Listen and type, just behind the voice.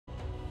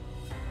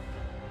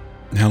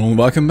Hello and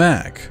welcome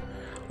back.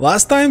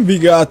 Last time we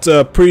got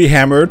pretty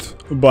hammered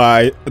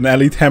by an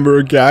elite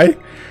hammerer guy,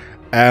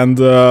 and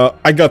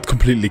I got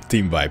completely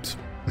team wiped.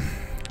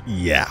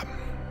 Yeah.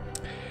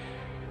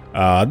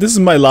 This is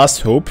my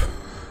last hope.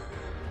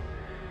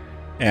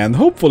 And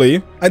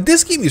hopefully,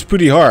 this game is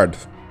pretty hard.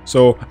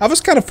 So I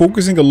was kind of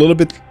focusing a little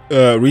bit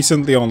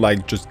recently on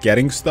like just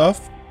getting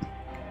stuff.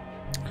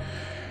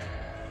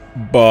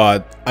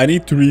 But I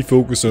need to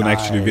refocus on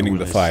actually winning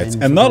the fights.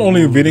 And not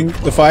only winning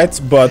the fights,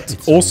 but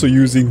also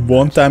using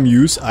one-time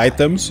use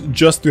items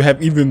just to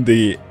have even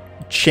the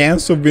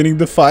chance of winning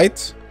the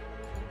fight.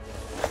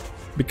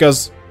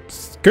 Because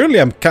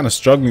currently I'm kind of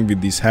struggling with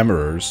these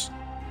hammerers.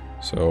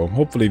 So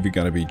hopefully we're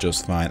gonna be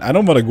just fine. I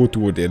don't want to go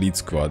toward the elite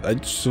squad. I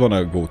just want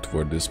to go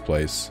toward this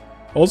place.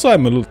 Also,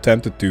 I'm a little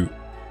tempted to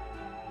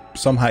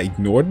somehow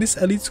ignore this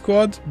elite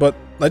squad, but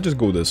I just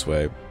go this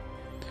way.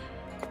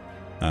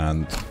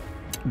 And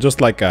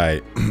just like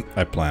I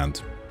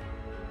planned.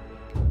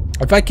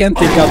 If I can't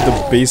take out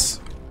the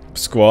base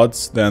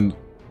squads, then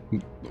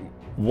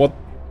what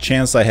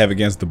chance I have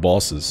against the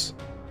bosses?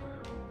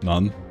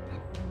 None.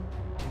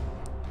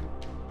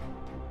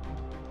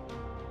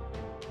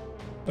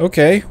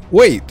 Okay,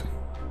 wait.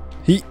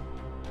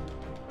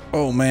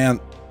 Oh man.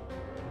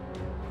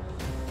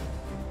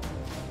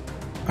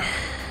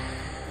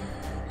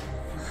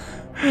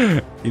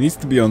 He needs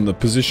to be on the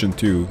position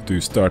too to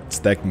start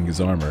stacking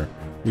his armor,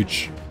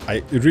 which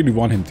I really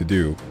want him to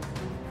do.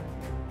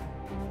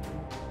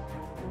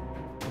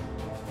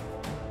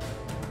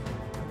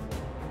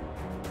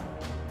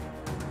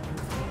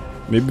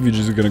 Maybe we're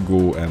just gonna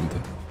go and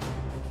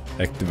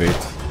activate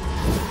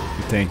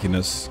the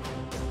tankiness.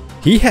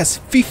 He has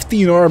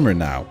 15 armor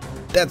now.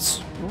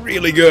 That's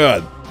really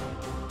good.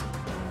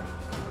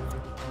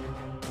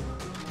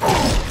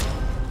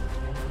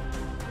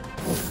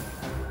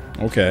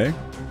 Okay.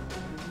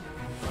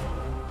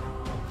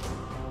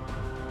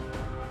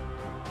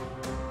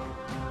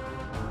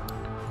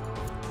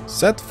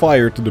 Set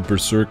fire to the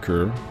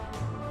berserker.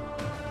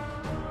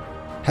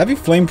 Heavy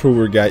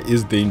flamethrower guy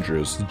is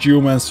dangerous. The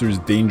geomancer is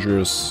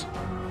dangerous.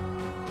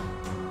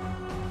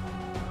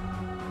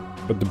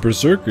 But the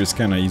berserker is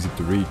kind of easy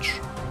to reach.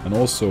 And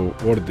also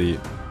Ordi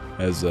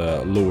has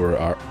a lower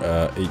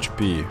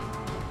HP.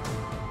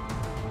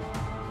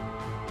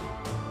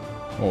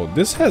 Oh,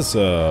 this has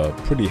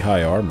pretty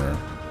high armor.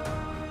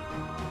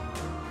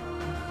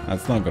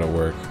 That's not gonna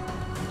work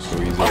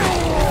so easily.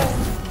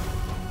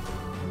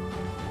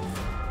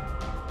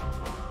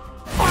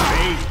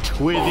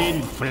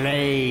 Within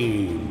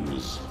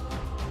flames.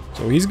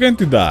 So he's going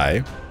to die,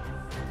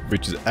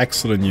 which is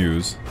excellent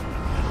news.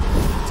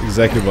 It's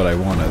exactly what I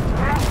wanted.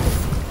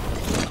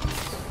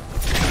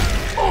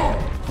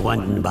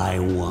 One by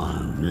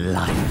one,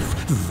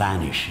 life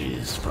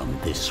vanishes from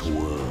this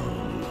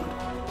world.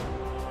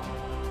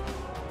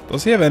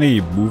 Does he have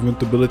any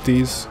movement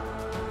abilities?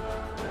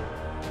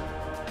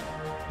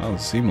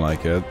 Doesn't seem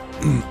like it.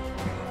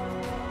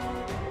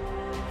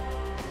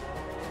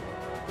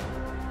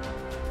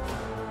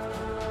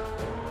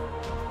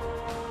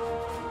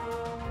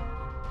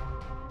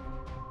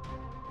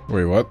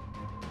 Wait, what?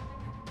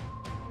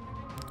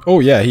 Oh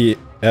yeah, he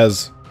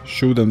has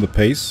shoot them the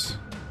pace.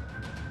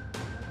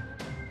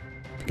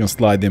 You can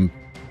slide him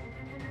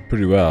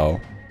pretty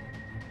well.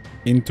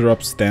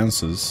 Interrupt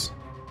stances.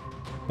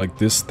 Like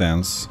this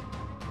stance.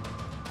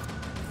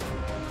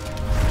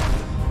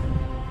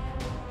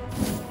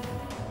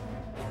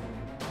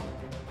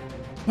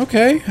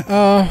 Okay,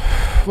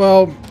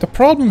 well, the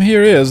problem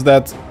here is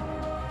that...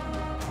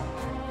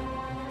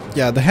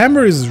 yeah, the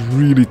hammer is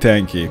really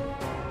tanky.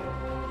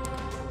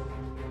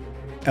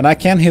 And I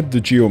can't hit the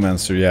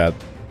geomancer yet.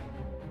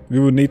 We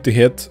would need to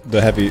hit the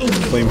heavy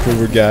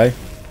flamethrower guy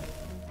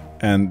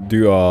and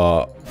do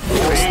a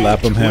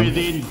slap on him.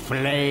 Within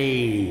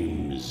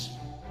flames.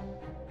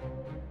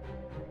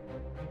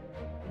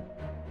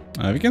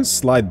 We can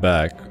slide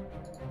back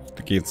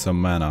to get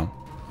some mana.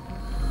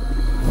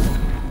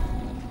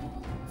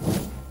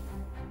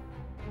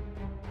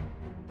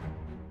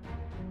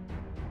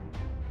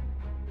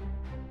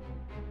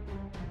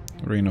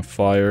 Rain of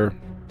fire.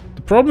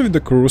 The problem with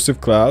the corrosive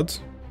cloud,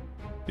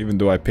 even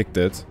though I picked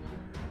it,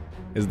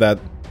 is that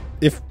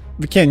if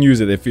we can't use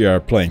it if we are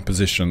playing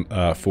position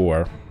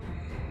 4,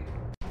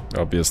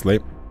 obviously.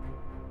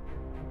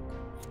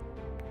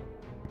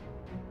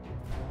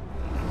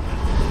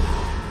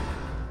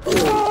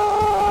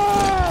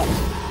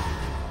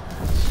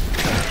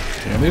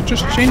 And they're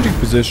just changing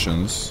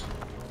positions.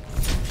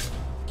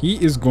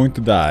 He is going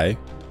to die.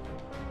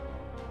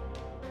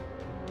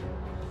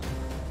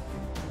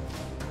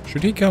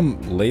 Should he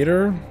come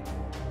later?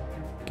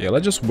 Okay,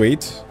 let's just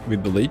wait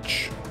with the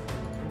leech.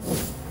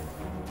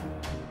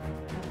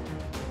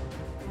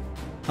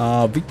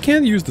 We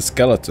can't use the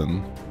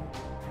skeleton.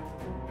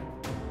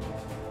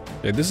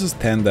 Okay, this is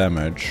 10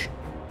 damage.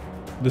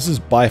 This is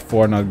by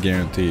far not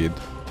guaranteed.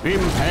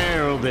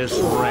 Impale this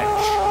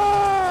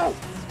wretch.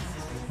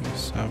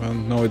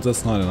 7. No,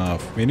 that's not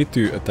enough. We need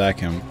to attack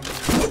him.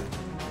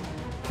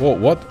 Whoa,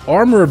 what?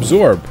 Armor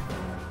absorb.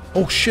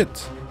 Oh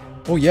shit.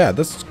 Oh yeah,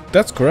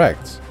 that's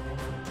correct.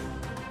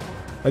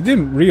 I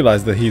didn't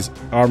realize that his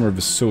armor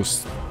was so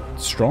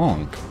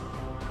strong.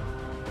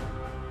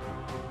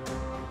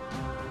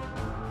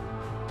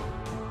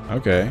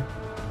 Okay.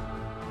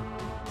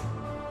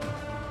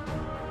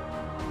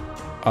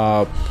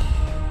 I'll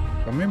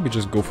maybe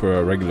just go for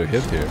a regular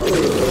hit here.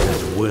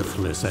 As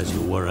worthless as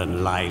you were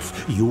in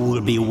life, you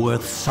will be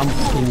worth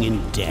something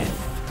in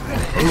death.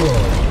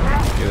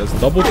 Okay, that's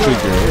double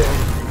trigger.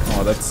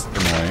 Oh, that's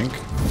annoying.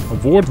 A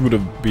ward would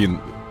have been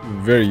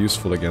very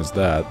useful against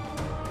that.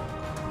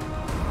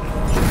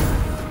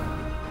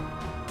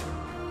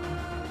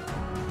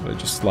 But I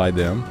just slide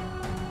in.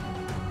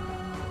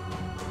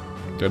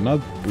 They're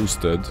not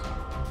boosted.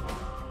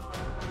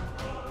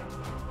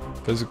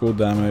 Physical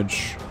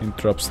damage,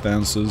 interrupt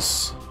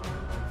stances.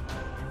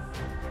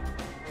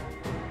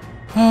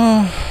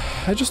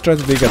 I just try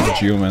to take out the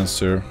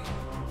Geomancer.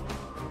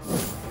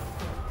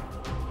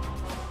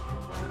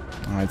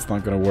 It's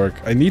not gonna work.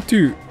 I need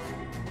to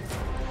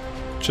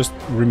just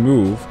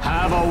remove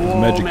Have a the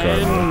magic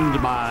end,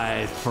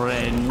 my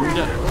friend.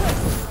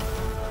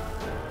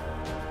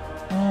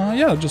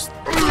 Yeah, just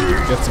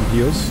get some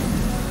heals.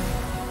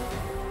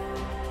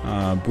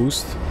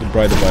 Boost the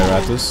Bride of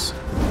Iratus.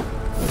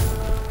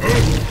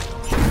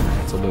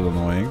 It's a little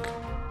annoying.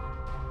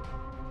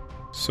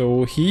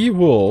 So he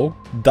will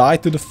die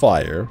to the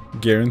fire,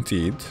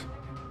 guaranteed.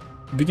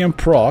 We can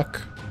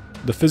proc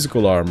the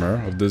physical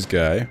armor of this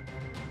guy.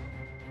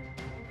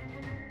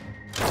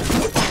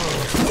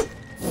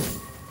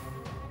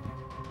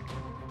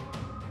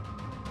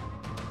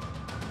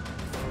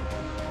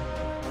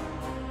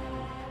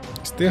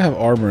 Still have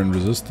armor and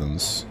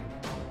resistance.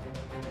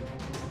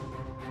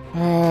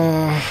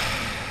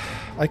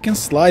 I can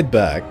slide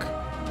back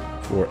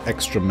for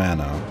extra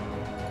mana.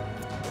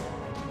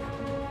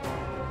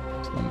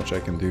 There's not much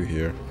I can do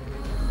here.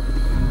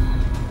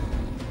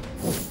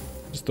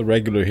 Just the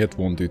regular hit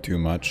won't do too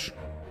much.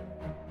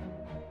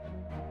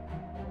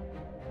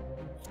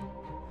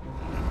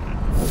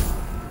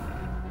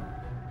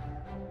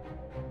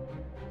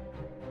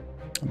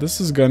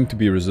 This is going to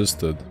be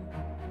resisted.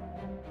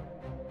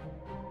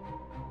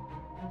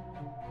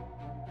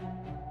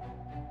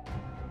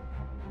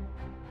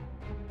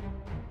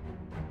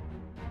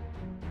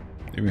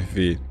 Even if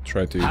we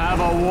try to... Have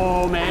a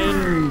warm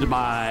end,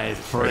 my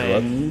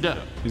friend. Wait,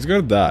 he's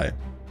gonna die.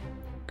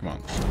 Come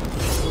on.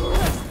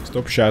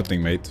 Stop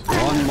shouting, mate.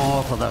 One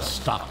more for the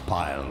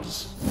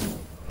stockpiles.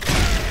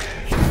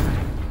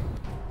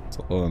 It's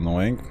a little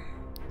annoying.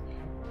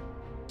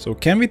 So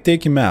can we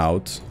take him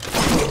out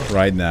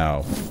right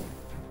now?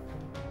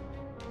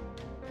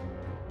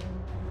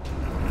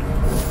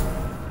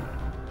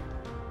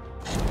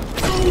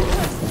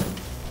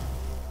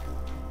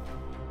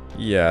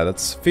 Yeah,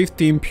 that's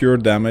 15 pure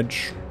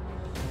damage.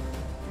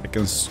 I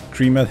can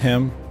scream at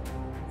him.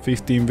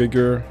 15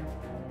 vigor.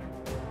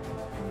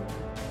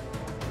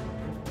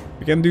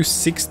 We can do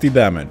 60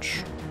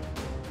 damage.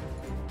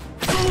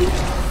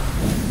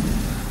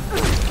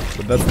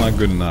 But that's not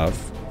good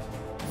enough.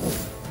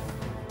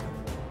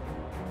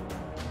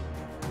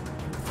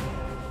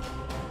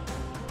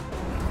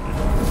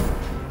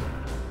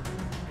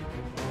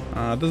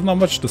 There's not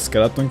much the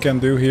skeleton can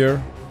do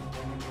here.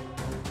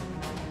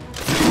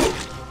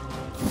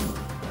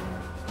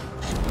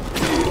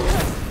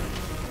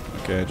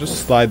 Okay,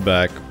 just slide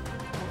back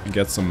and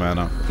get some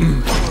mana.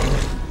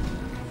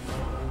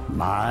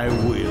 My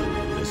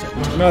will is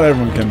Not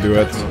everyone can do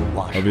it.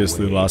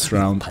 Obviously, last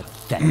round.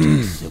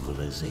 pathetic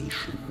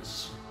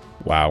civilizations.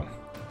 Wow.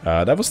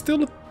 That was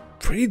still a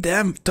pretty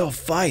damn tough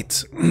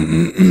fight.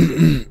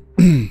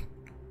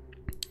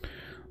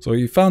 So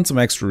you found some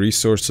extra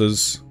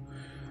resources.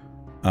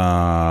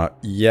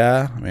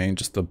 Yeah, I mean,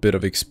 just a bit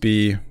of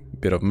XP, a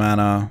bit of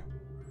mana,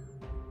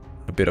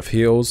 a bit of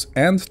heals,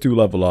 and 2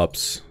 level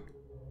ups.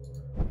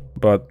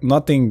 But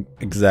nothing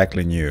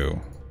exactly new.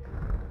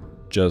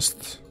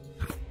 Just...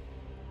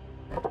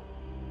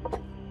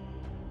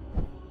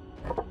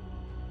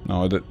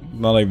 No,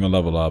 not even a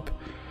level up.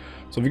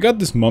 So we got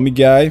this mummy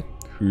guy,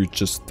 who's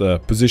just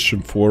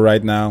position 4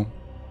 right now.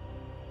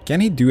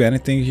 Can he do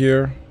anything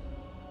here?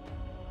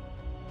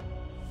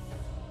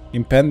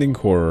 Impending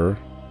horror.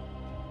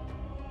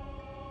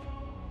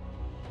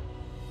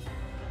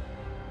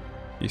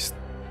 He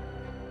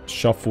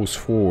shuffles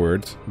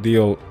forward,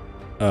 deal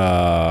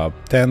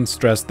 10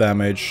 stress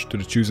damage to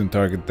the chosen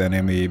target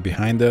enemy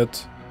behind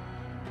it,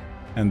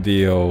 and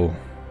deal...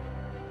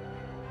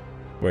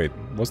 Wait,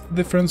 what's the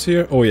difference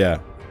here? Oh yeah,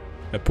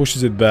 it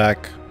pushes it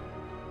back,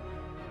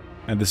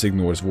 and this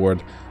ignores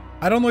ward.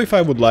 I don't know if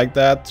I would like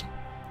that.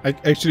 I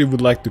actually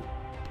would like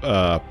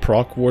to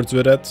proc wards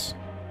with it.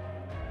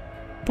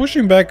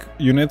 Pushing back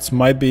units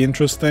might be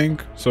interesting.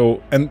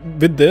 So, and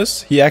with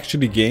this, he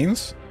actually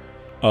gains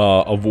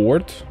a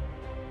ward,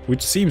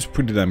 which seems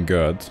pretty damn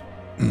good.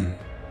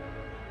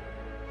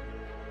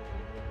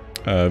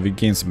 We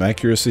gain some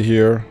accuracy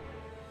here.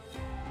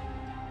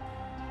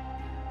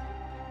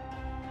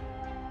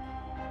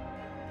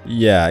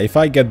 Yeah, if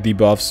I get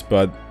debuffs,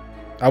 but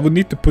I would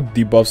need to put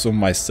debuffs on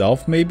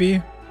myself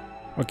maybe.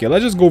 Okay,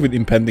 let's just go with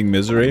Impending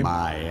Misery.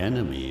 My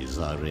enemies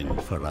are in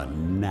for a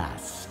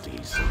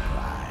nasty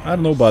surprise. I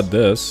don't know about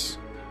this.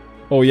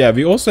 Oh yeah,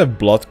 we also have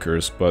Blood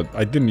Curse, but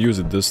I didn't use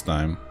it this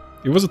time.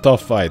 It was a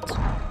tough fight.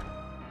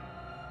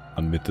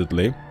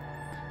 Admittedly.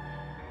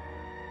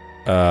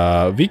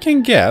 We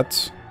can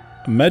get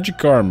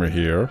Magic Armor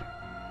here.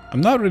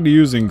 I'm not really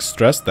using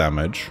stress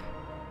damage.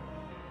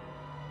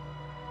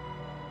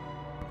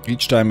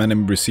 Each time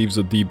enemy receives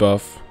a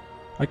debuff,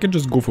 I can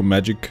just go for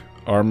Magic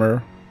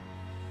Armor.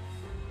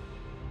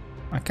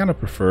 I kind of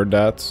prefer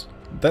that.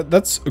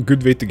 That's a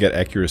good way to get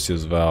accuracy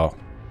as well.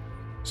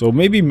 So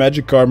maybe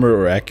Magic Armor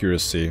or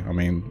accuracy. I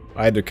mean,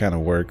 either kind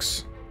of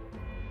works.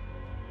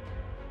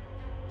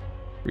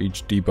 For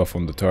each debuff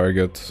on the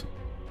target.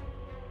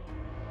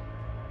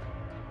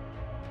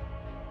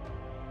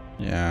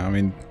 Yeah, I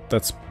mean,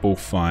 that's both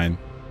fine.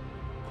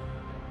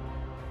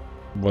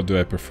 What do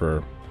I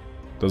prefer?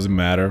 Doesn't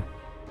matter.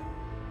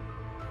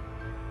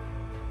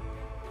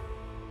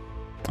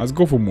 Let's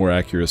go for more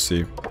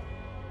accuracy.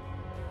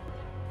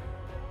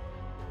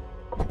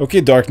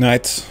 Okay, Dark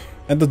Knight.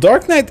 And the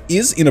Dark Knight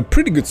is in a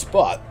pretty good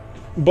spot.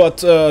 But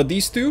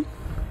these two...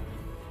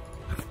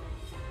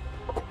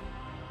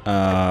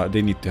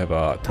 they need to have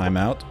a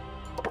timeout.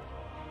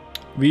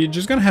 We're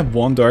just gonna have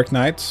one Dark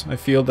Knight. I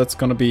feel that's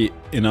gonna be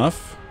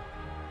enough.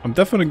 I'm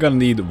definitely gonna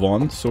need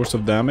one source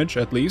of damage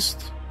at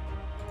least.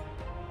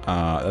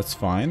 That's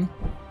fine.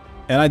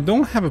 And I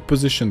don't have a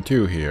position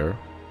 2 here.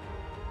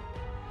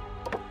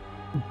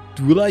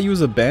 Will I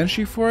use a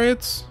Banshee for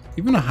it?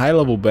 Even a high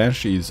level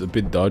Banshee is a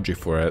bit dodgy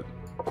for it.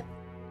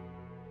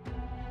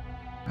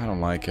 I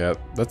don't like it.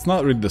 That's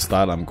not really the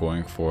style I'm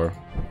going for.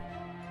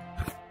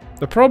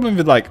 The problem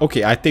with like,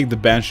 okay, I take the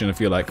Banshee and I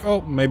feel like,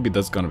 oh, maybe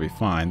that's gonna be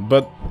fine.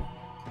 But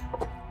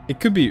it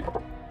could be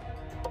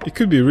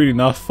really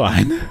not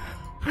fine.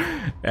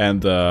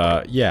 And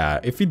yeah,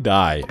 if we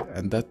die,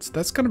 and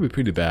that's gonna be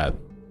pretty bad.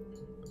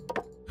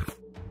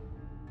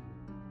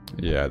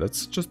 Yeah,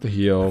 that's just a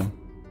heal.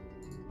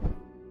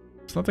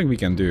 There's nothing we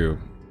can do.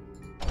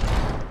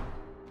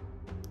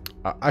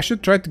 I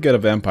should try to get a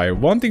vampire.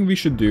 One thing we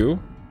should do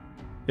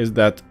is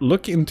that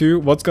look into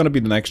what's gonna be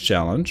the next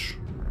challenge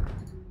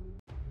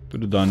to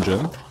the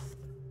dungeon.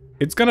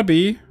 It's gonna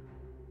be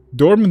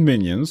dormant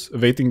minions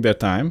awaiting their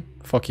time.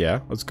 Fuck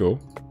yeah, let's go.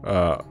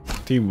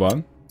 Team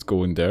 1, let's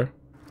go in there.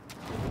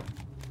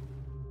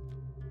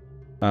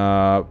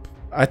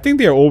 I think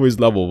they are always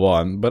level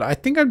 1, but I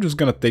think I'm just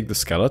gonna take the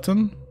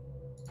skeleton.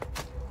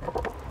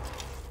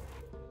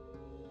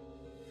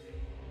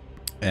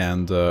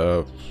 And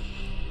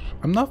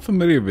I'm not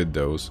familiar with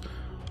those.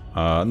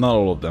 Not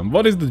all of them.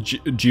 What is the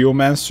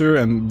Geomancer?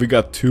 And we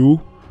got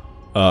 2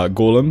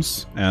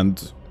 golems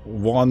and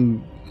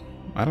 1,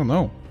 I don't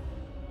know,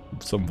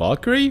 some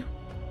Valkyrie?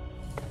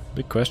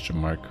 Big question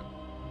mark.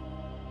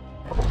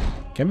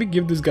 Can we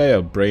give this guy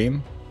a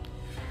brain?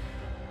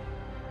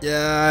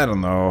 Yeah, I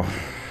don't know.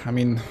 I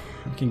mean,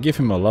 I can give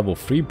him a level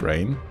 3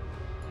 brain.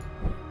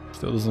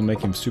 Still doesn't make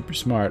him super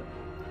smart.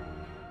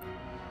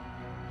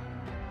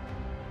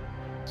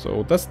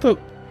 So that's the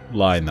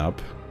lineup.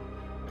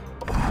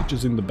 Which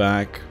is in the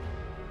back.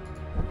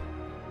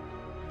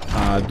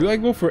 Do I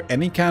go for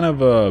any kind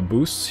of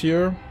boosts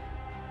here?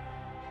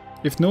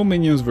 If no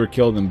minions were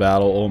killed in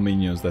battle, all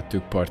minions that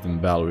took part in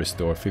battle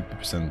restore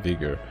 50%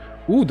 vigor.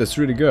 Ooh, that's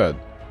really good.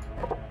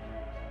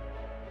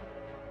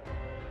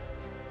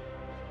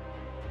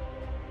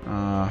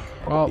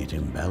 Well, it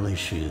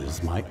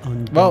embellishes my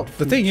undead well,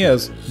 the thing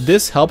is,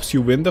 this helps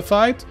you win the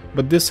fight,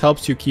 but this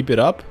helps you keep it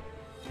up.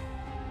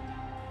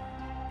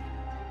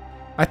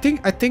 I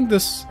think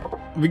this,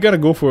 we gotta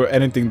go for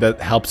anything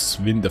that helps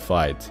win the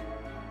fight.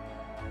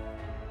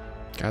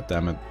 God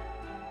damn it.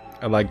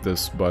 I like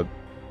this, but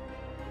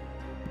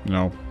you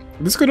know,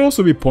 this could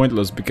also be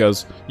pointless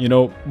because, you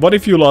know, what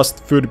if you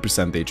lost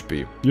 30%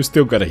 HP? You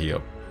still gotta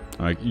heal.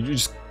 Like, you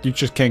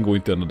just can't go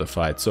into another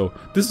fight. So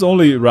this is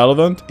only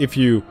relevant if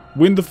you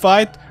win the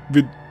fight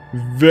with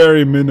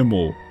very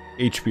minimal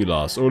HP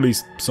loss, or at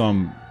least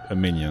some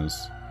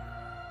minions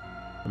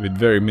with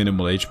very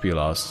minimal HP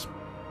loss.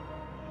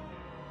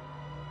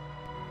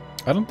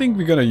 I don't think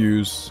we're gonna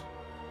use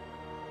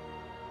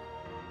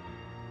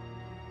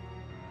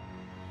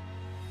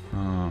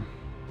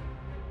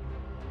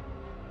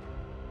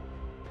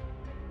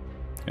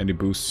any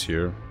boosts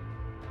here.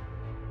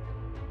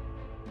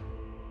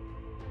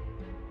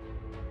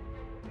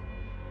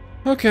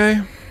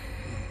 Okay,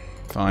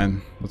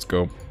 fine, let's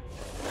go.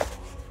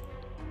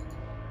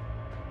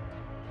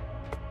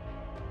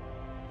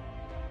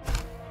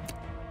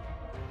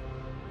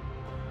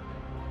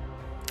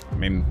 I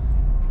mean,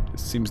 it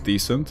seems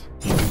decent.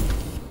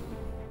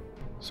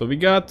 So we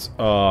got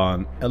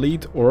an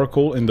elite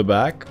oracle in the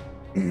back.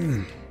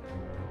 We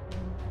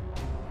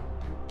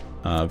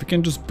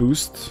can just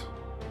boost.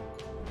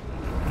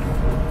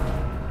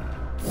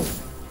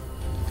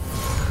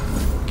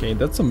 Okay,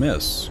 that's a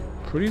miss.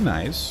 Pretty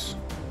nice.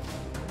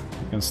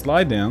 You can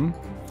slide in.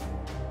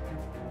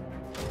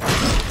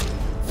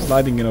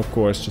 Sliding in, of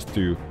course, just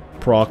to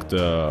proc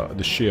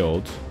the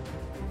shield.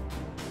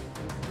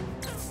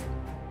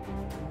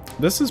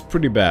 this is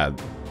pretty bad.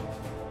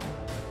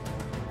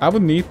 I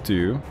would need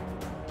to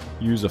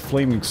use a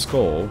flaming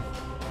skull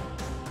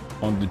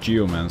on the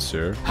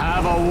Geomancer.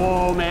 Have a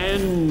warm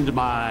end,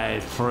 my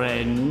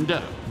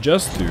friend.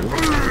 Just to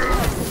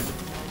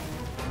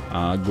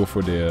go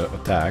for the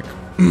attack.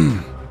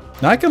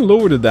 Now I can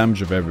lower the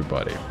damage of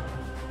everybody.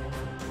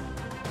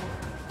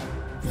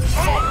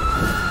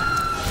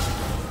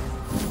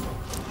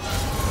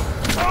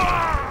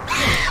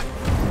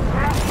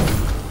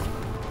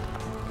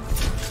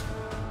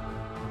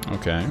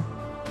 Okay.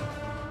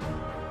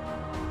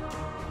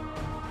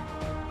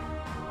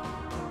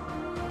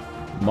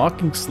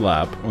 Mocking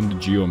Slap on the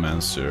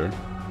Geomancer.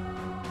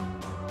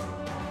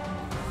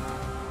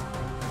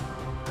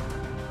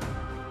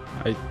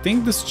 I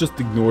think this just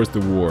ignores the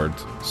ward,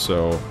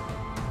 so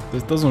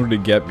this doesn't really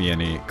get me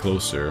any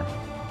closer.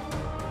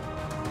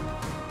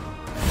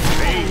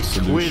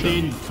 Fate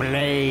within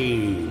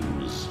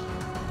flames.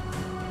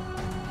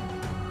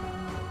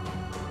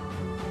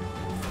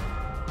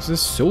 This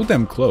is so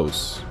damn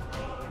close.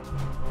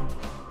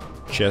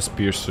 Chest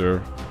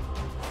Piercer.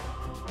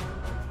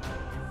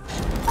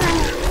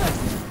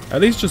 At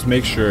least just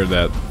make sure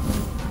that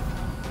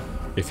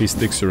if he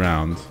sticks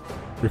around,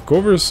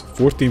 recovers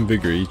 14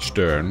 vigor each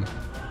turn.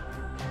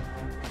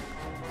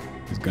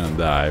 He's gonna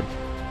die.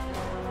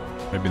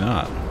 Maybe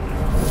not.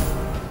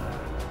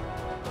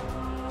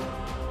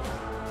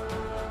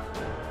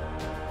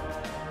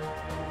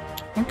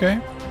 Okay.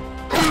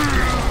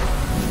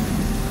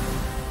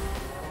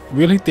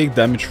 Will he take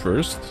damage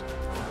first?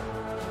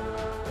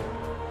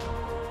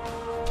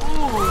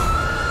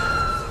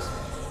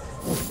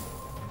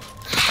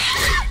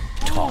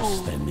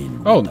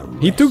 Oh,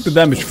 he took the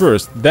damage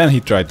first, then he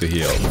tried to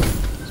heal.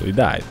 So he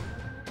died.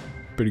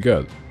 Pretty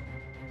good.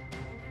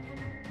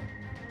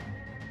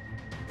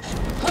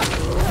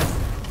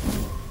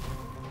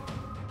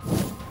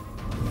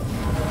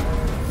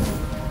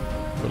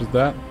 What is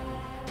that?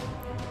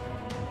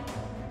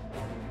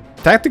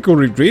 Tactical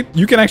retreat?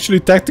 You can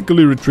actually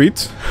tactically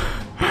retreat.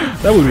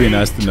 That would be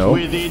nice to know.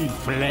 Within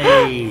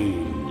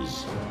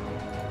flames.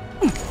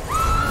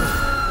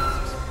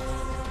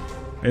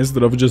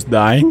 Instead of just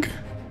dying.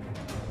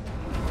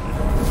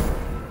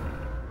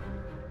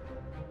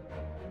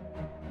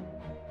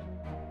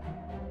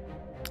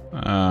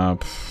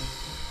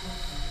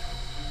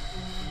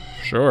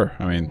 Sure,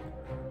 I mean,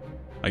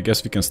 I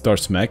guess we can start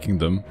smacking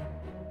them.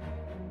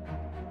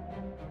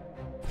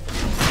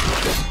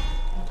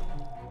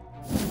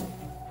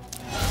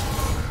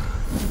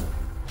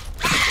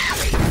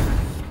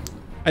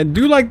 I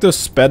do like the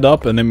sped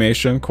up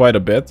animation quite a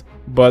bit,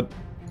 but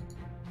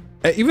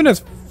even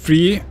at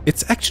 3,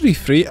 it's actually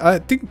 3. I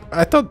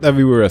thought that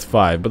we were at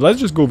 5, but let's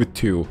just go with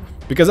 2,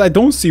 because I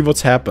don't see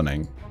what's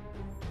happening.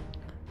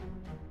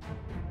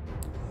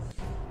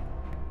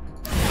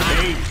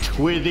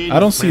 I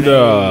don't see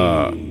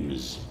the,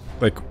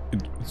 like,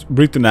 it's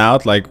written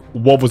out, like,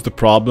 what was the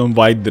problem,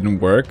 why it didn't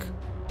work,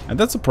 and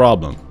that's a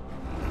problem.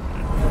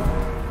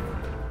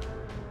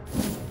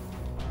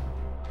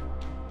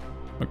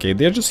 Okay,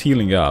 they're just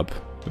healing up,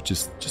 which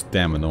is just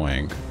damn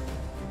annoying.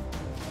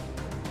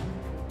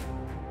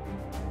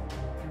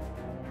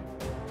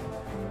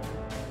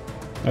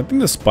 I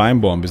think the Spine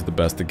Bomb is the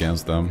best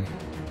against them.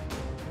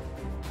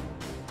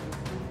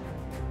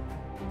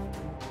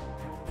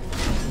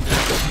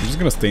 I'm just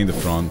gonna stay in the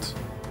front.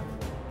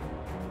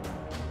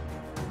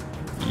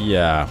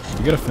 Yeah,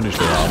 we gotta finish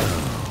it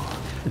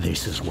off.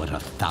 This is what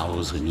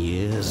 1,000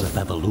 years of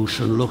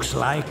evolution looks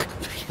like.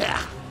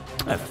 Yeah.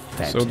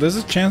 So there's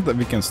a chance that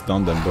we can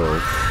stun them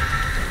both.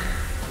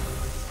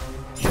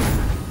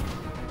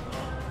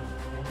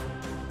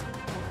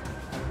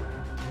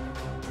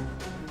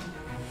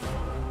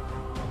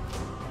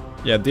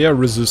 Yeah, they are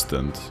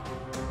resistant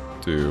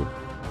to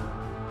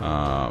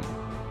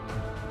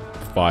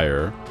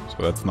fire, so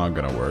that's not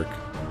gonna work.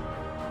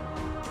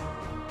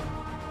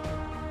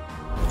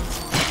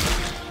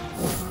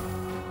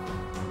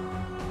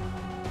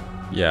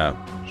 Yeah,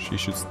 she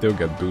should still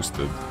get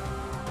boosted.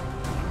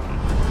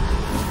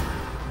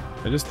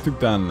 I just took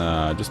down,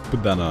 just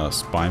put down a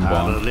Spine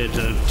Bomb. Have a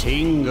little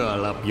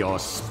tingle up your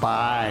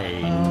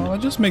spine. I'll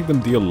just make them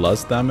deal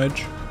less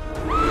damage.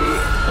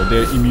 Oh,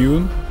 they're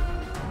immune,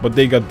 but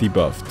they got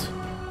debuffed.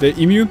 They're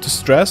immune to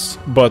stress,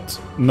 but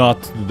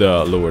not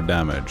the lower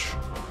damage.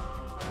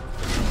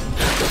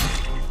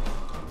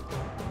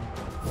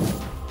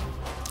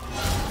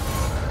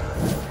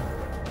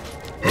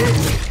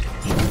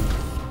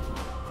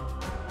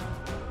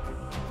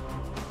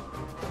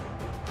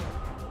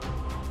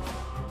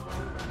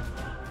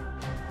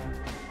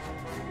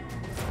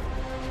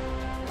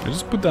 I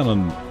just put down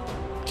on...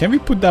 Can we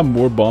put down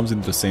more bombs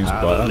into the same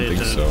spot? I don't think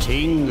so.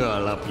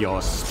 Tingle up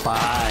your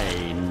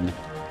spine.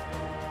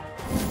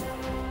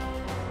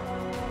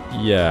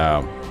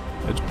 Yeah.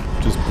 Let's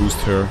just boost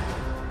her.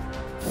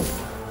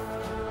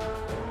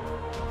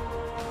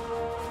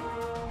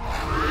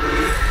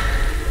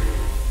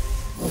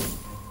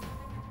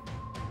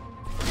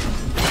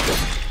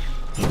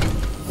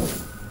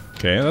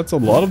 Okay, that's a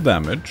lot of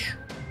damage.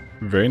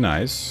 Very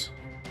nice.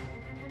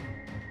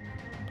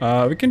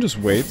 We can just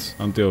wait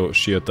until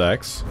she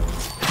attacks.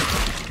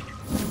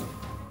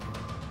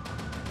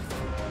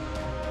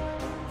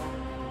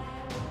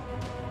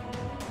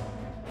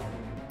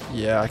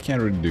 Yeah, I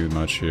can't really do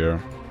much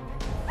here.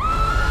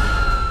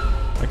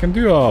 I can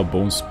do a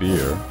bone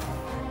spear.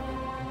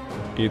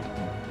 It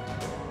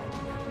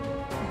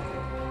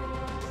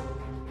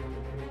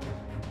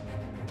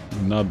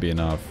would not be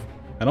enough.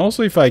 And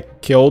also if I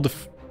killed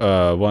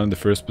one in the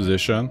first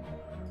position,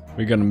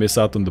 we're gonna miss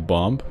out on the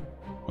bomb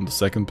on the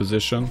second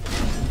position.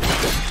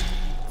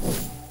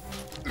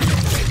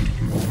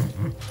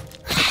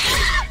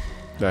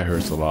 That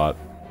hurts a lot.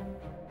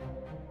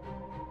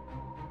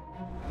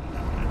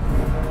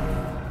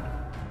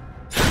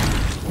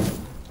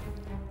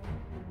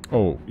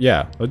 Oh,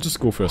 yeah, let's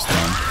just go for a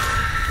stun.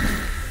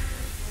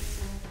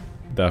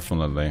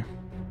 Definitely.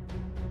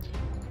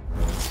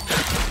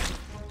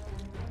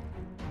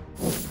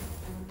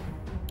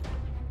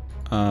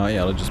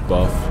 Yeah, let's just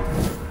buff.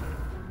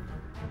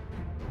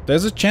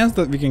 There's a chance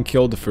that we can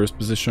kill the first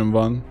position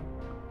one.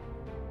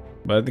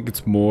 But I think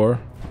it's more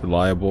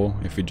reliable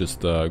if we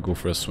just go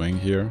for a swing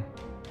here.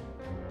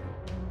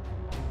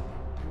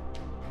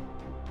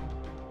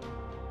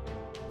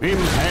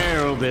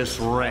 Impale this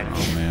wretch.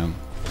 Oh man.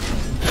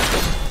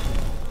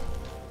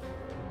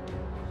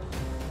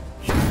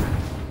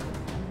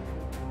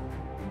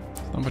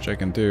 There's not much I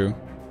can do.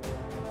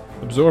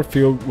 Absorb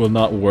field will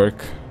not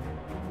work.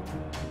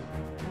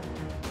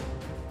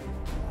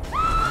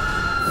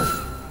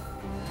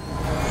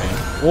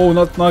 Oh,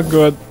 not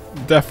good.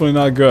 Definitely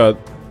not good.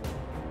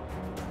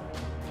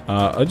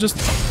 I just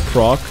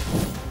proc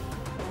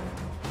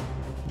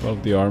one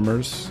of the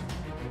armors.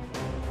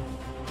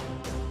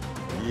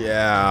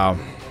 Yeah.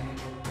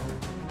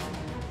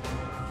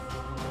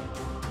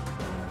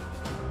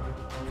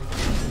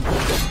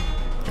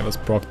 Okay, let's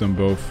proc them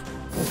both.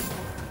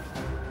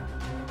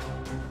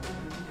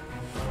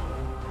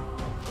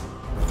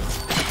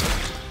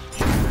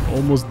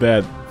 Almost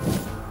dead.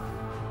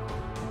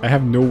 I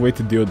have no way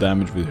to deal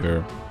damage with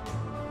her.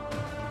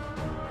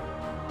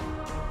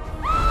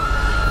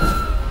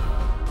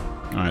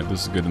 Alright,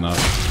 this is good enough.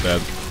 Dead.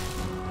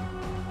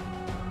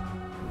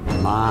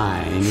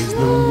 Mine is the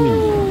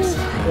wind.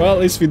 Well, at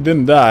least we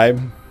didn't die.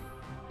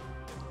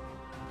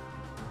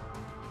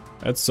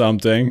 That's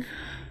something.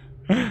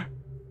 Oh,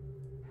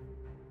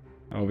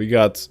 we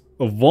got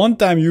a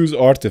one-time use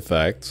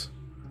artifact.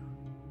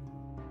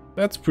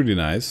 That's pretty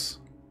nice.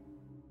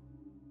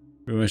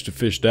 We managed to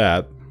fish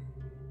that.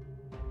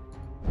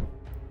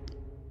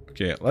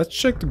 Okay, let's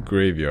check the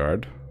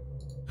graveyard.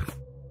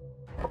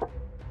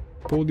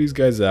 Pull these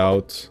guys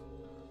out.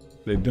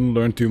 They didn't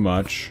learn too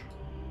much.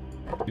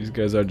 These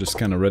guys are just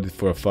kind of ready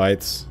for a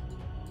fight.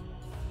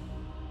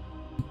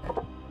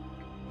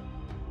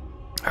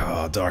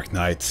 Oh, Dark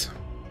Knight.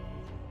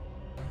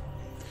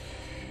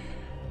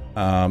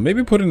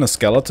 Maybe put in a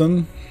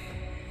skeleton.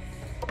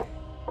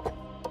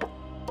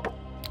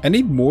 I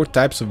need more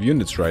types of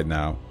units right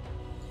now.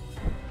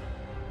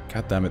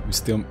 God damn it, we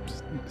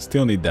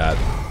still need that.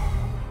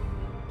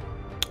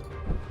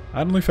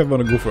 I don't know if I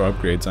want to go for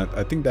upgrades.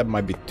 I think that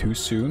might be too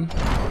soon.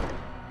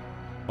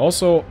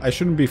 Also, I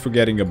shouldn't be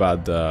forgetting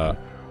about the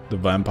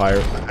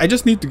vampire. I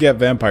just need to get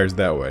vampires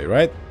that way,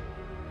 right?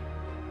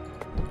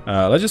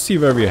 Let's just see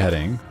where we're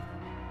heading.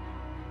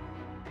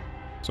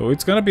 So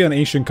it's gonna be an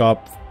ancient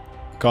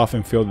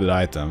coffin filled with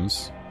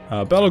items.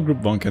 Battle Group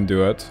 1 can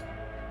do it.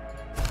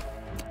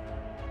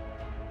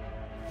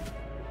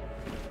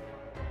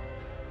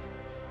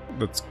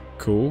 That's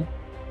cool.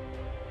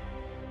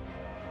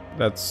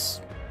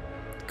 That's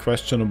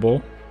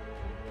questionable.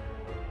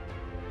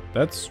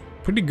 That's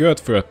pretty good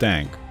for a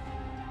tank.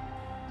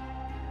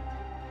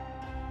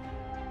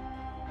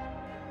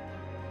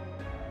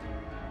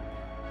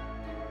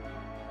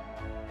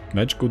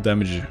 Magical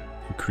damage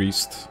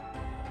increased.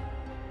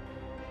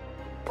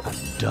 A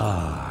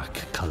dark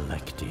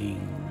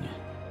collecting.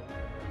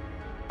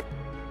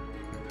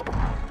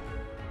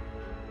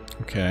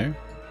 Okay.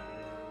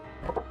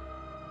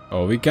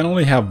 Oh, we can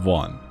only have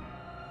one.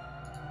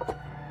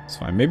 It's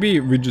fine. Maybe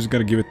we're just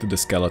gonna give it to the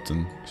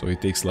skeleton, so he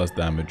takes less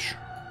damage.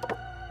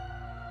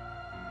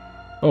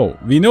 Oh,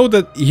 we know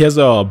that he has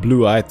a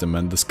blue item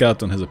and the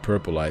skeleton has a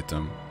purple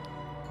item.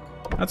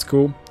 That's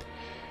cool.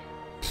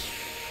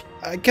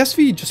 I guess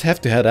we just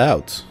have to head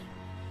out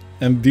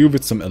and deal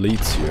with some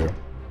elites here.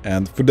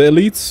 And for the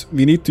elites,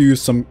 we need to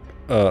use some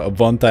a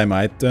one-time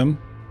item.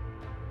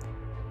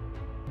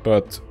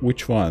 But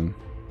which one?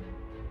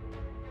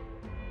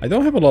 I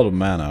don't have a lot of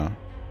mana.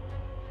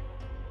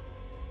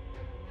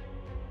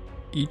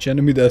 Each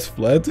enemy that's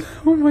fled?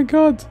 Oh my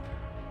god.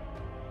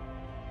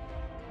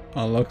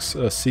 Unlocks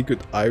a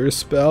secret Iris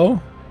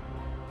spell.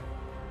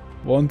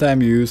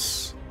 One-time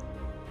use.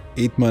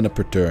 8 mana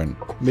per turn.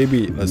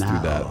 Maybe let's do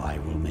that. Now I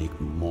will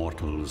make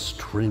mortals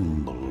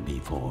tremble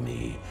before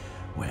me.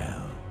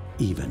 Well,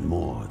 even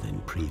more than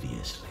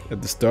previously.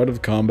 At the start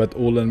of combat,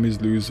 all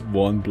enemies lose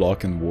 1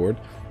 block and ward.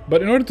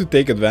 But in order to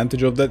take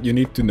advantage of that, you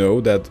need to know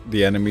that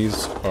the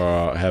enemies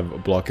have a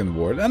block and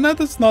ward. And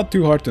that is not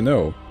too hard to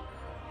know.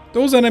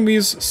 Those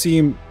enemies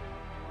seem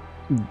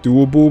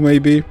doable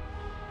maybe,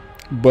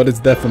 but it's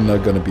definitely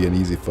not gonna be an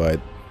easy fight.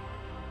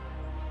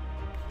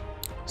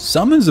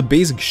 Summons a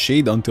basic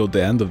shade until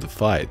the end of the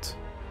fight.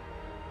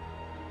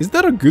 Is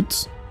that a good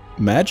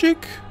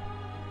magic?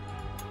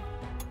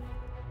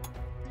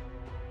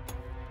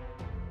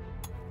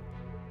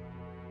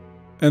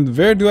 And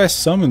where do I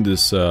summon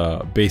this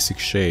basic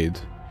shade?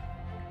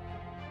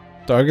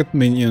 Target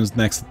minion's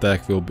next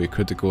attack will be a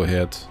critical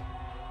hit.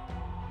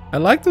 I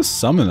like the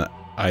summon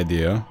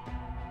idea.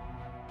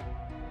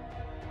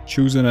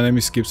 Choose an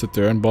enemy skips a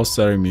turn, bosses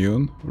are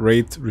immune.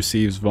 Wraith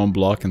receives 1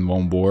 block and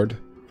 1 ward.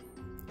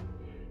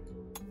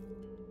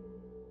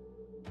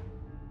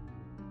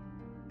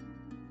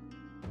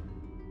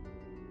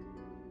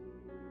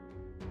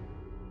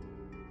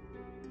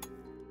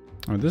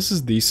 Oh, this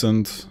is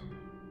decent.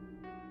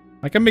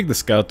 I can make the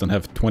skeleton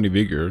have 20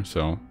 vigor,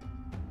 so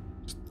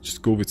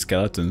just go with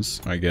skeletons,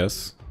 I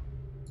guess.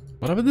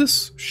 What about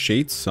this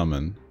shade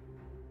summon?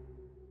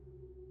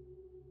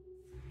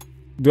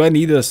 Do I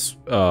need a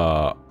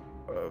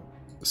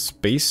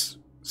space,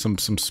 some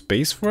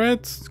space for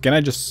it? Can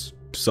I just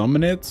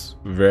summon it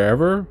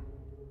wherever?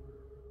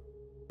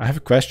 I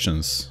have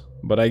questions,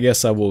 but I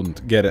guess I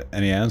won't get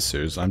any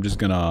answers. I'm just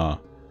gonna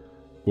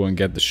go and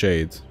get the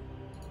shade.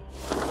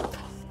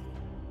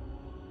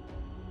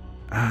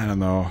 I don't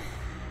know.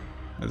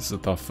 This is a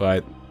tough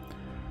fight.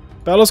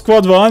 Battle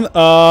Squad 1,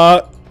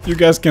 you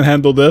guys can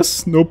handle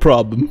this, no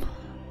problem.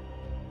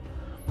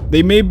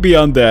 They may be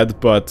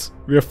undead, but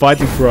we are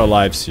fighting for our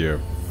lives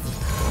here.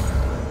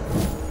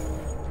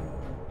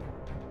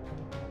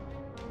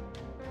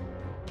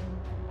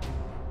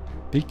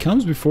 It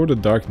comes before the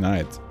Dark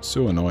Knight.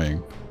 So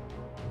annoying.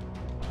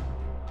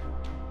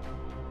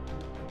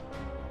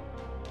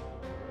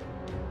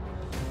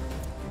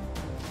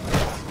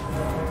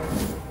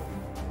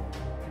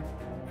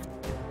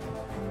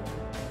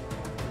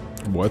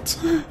 What?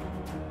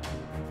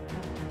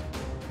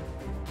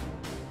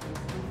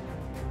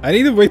 I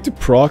need a way to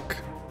proc.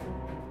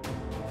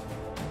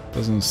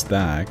 Doesn't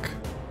stack.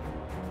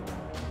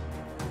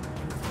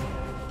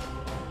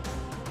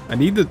 I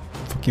need the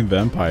fucking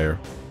vampire.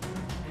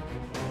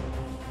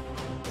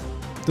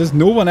 There's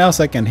no one else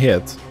I can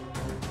hit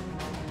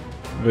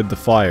with the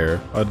fire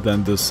other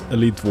than this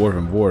elite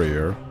dwarven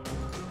warrior.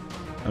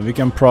 And we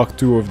can proc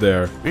 2 of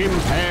their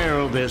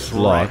Impale this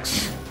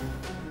blocks.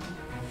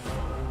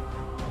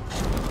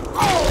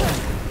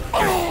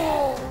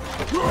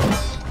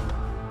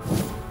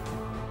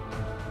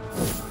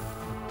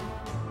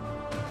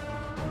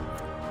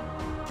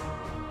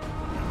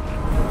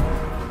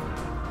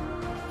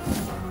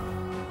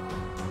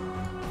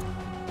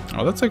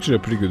 Oh, that's actually a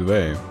pretty good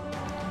way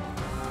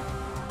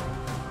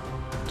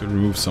to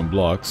remove some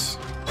blocks.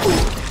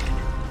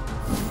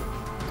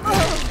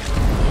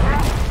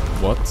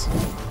 What?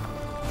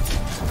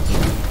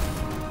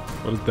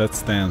 What is that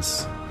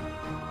stance?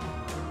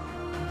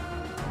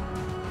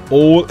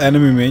 All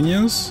enemy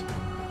minions?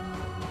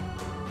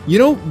 You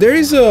know, there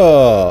is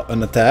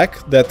an attack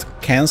that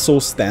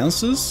cancels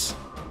stances.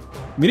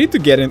 We need to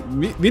get in.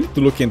 We need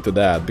to look into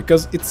that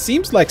because it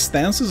seems like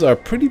stances are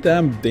pretty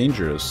damn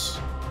dangerous.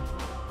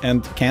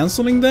 And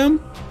canceling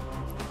them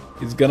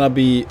is gonna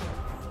be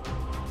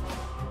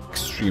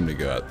extremely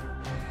good.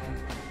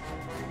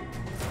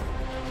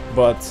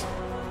 But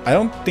I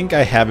don't think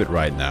I have it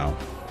right now.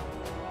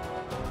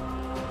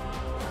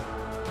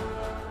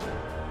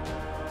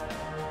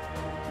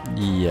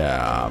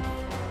 Yeah.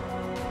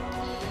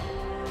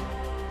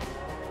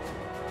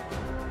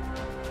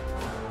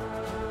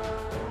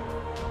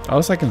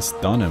 Else I can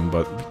stun him,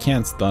 but we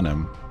can't stun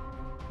him.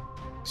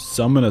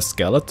 Summon a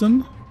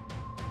skeleton?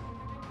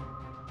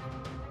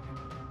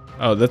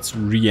 Oh, that's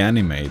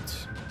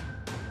reanimate.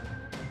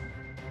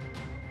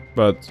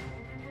 But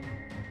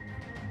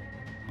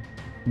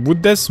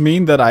would this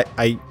mean that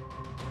I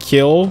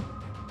kill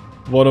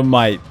one of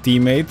my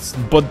teammates,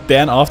 but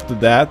then after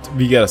that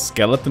we get a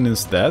skeleton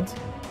instead?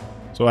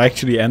 So I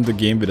actually end the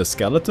game with a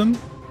skeleton?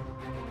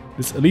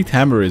 This elite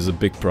hammer is a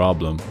big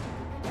problem.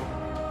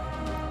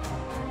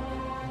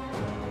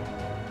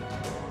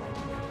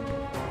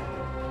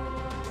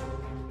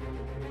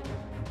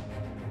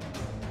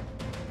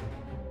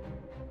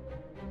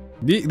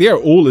 They are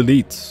all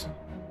elites.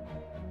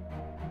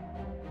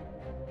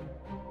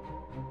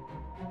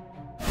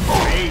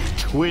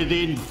 Baked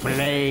within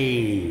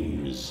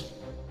flames.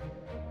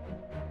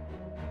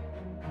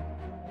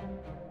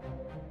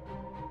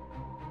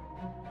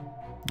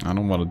 I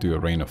don't want to do a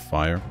rain of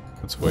fire.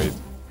 Let's wait.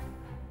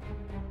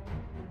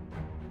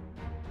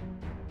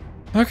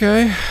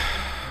 Okay.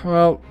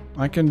 Well,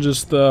 I can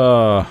just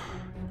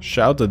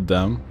shout at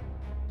them.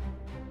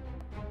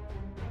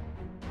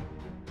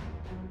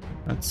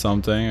 That's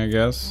something, I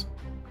guess.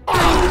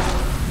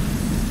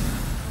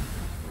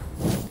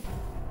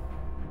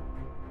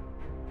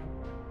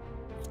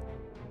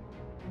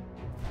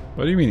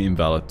 What do you mean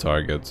invalid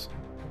target?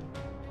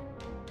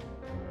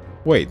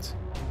 Wait.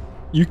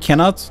 You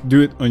cannot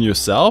do it on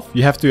yourself?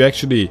 You have to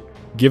actually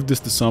give this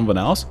to someone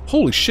else?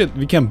 Holy shit,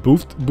 we can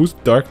boost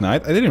Dark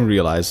Knight? I didn't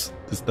realize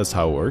that's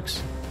how it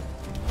works.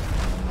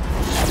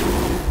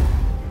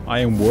 I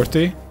am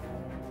worthy.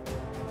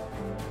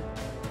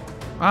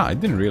 Ah, I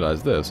didn't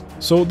realize this.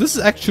 So this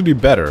is actually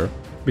better,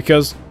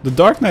 because the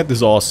Dark Knight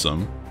is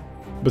awesome,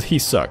 but he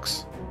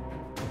sucks.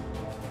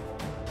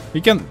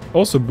 He can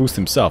also boost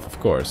himself,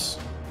 of course.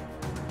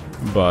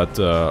 But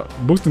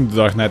boosting the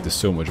Dark Knight is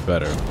so much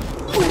better.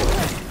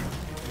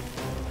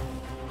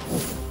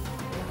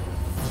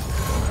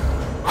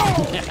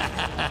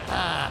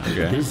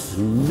 Okay. This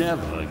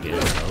never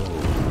gets old.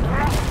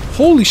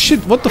 Holy shit,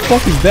 what the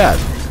fuck is that?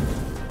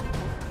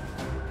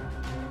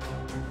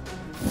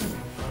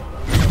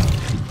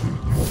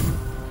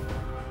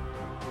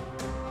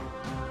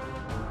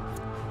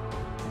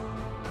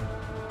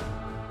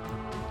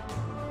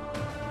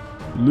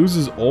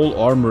 Loses all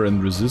armor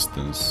and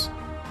resistance.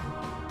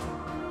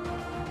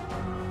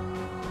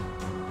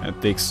 And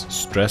takes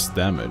stress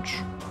damage.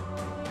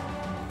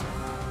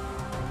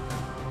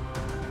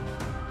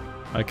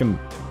 I can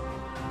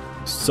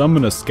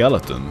summon a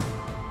skeleton.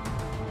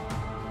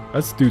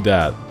 Let's do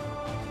that.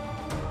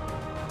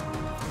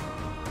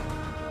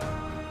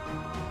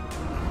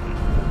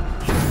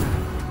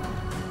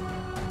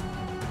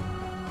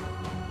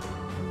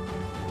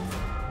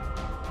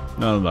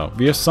 No.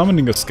 We are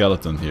summoning a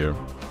skeleton here.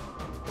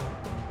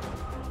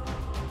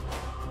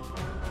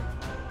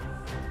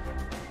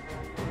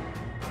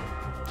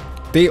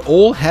 They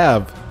all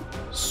have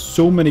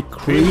so many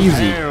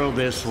crazy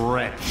this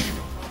wretch.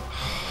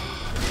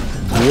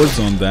 boards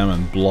on them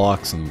and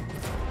blocks and...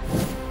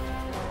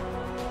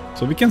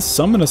 So we can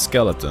summon a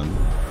skeleton.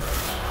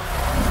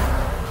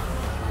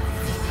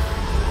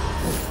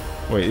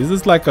 Wait, is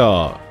this like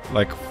a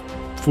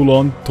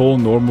full-on tall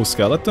normal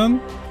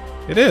skeleton?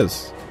 It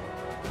is.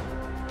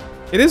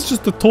 It is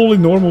just a totally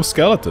normal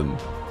skeleton.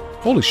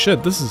 Holy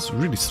shit, this is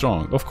really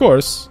strong. Of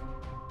course,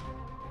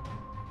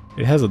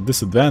 it has a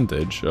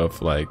disadvantage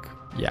of like,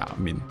 yeah, I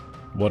mean,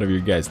 one of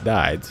you guys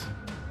died.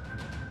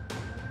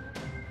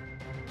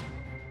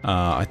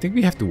 I think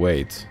we have to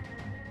wait.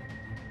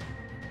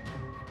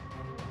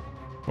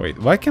 Wait,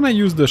 why can't I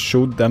use the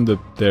show them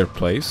their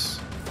place?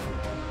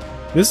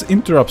 This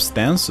interrupts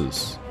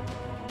stances.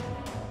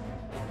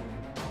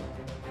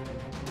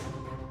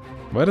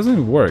 Why doesn't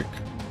it work?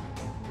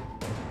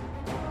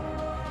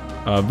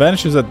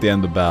 Vanishes at the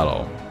end of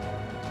battle.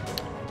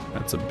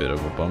 That's a bit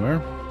of a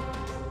bummer.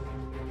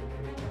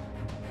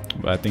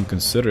 But I think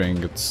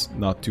considering it's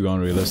not too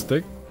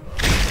unrealistic.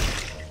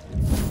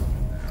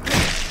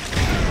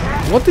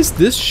 What is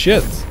this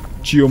shit?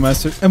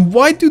 Geomancer. And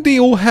why do they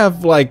all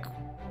have like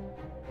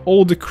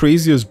all the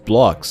craziest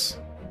blocks?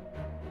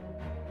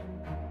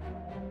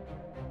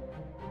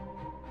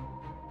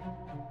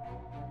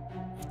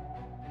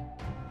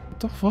 What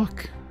the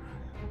fuck?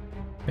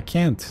 I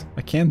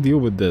can't deal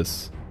with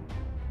this.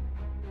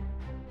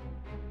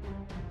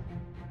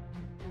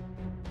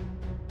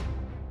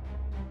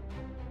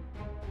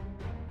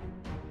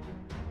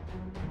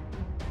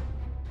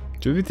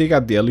 Should we take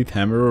out the Elite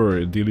Hammer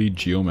or the Elite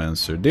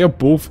Geomancer? They are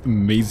both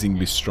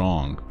amazingly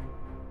strong.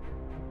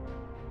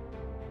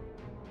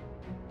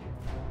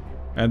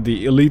 And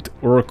the Elite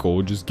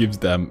Oracle just gives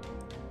them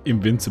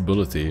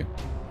invincibility.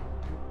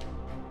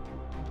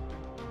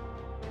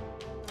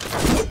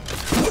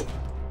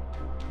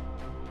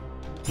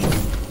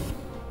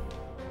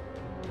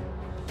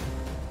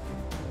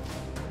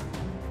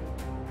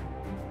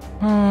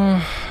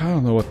 I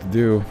don't know what to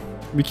do.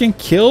 We can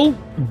kill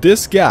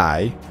this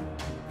guy,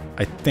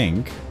 I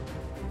think.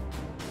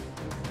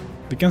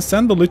 We can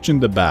send the Lich in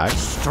the back.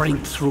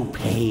 Strength through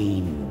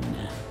pain.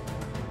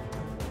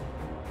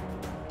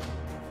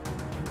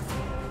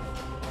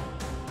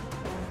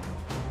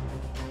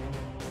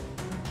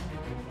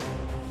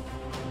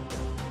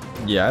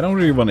 Yeah, I don't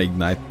really want to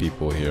ignite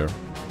people here.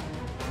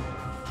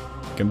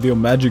 Can deal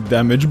magic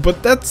damage,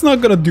 but that's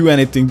not gonna do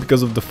anything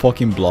because of the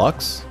fucking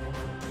blocks.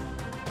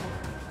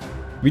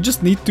 We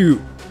just need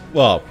to...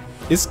 Well,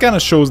 this kind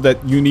of shows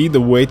that you need a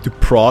way to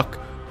proc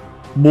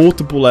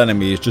multiple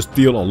enemies, just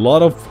deal a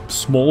lot of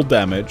small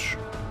damage.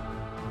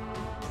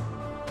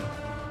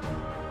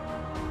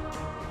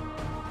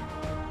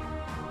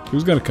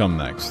 Who's gonna come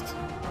next?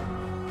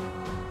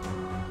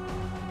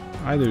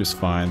 Either is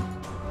fine.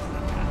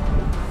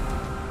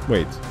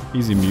 Wait,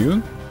 he's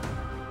immune?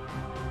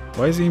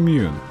 Why is he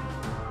immune?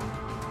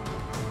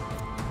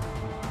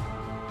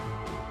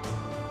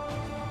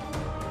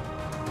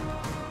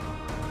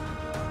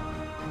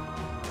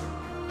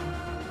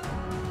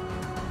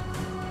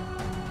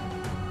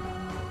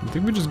 I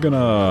think we're just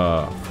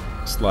gonna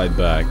slide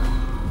back.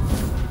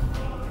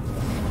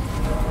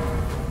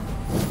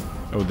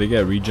 Oh, they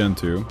get regen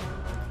too.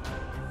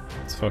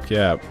 Let's fuck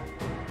yeah.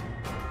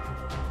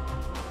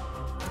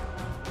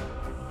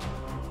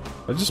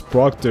 I just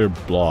procced their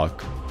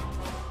block.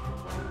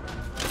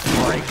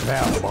 Break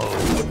their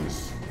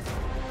bones.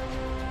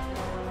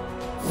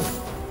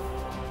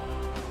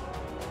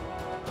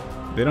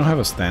 They don't have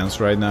a stance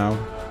right now.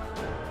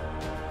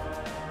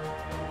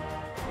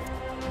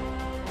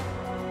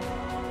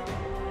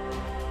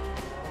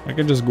 I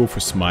can just go for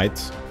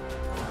smite.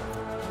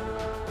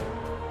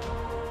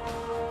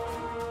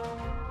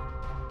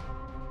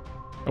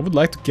 I would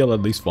like to kill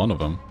at least one of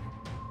them.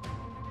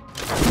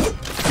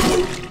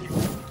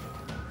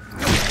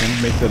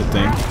 make that a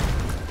thing.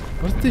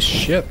 What is this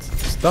shit?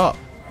 Stop.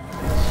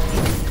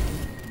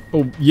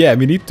 Oh, yeah,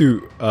 we need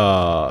to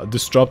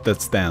disrupt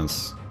that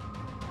stance.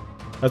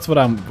 That's what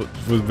I'm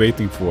was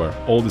waiting for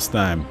all this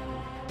time.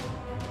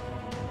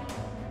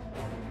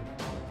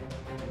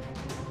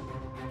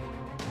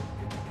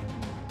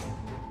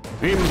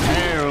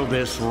 Impale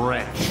this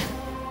wretch.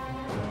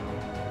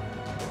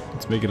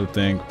 Let's make it a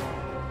thing.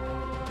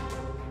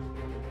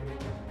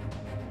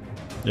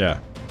 Yeah,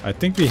 I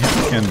think we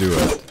can do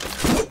it.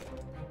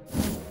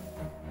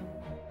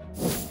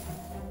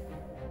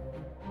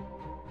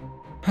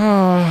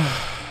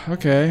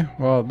 Okay,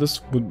 well,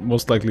 this would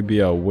most likely be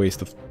a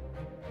waste of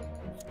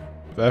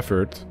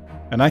effort.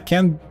 And I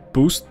can't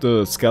boost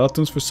the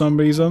skeletons for some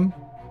reason.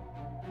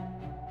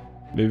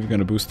 Maybe we're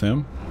gonna boost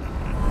him.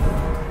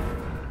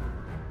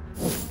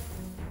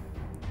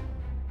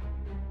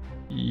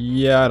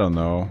 Yeah, I don't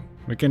know.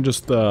 We can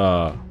just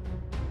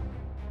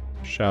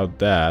shout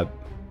that.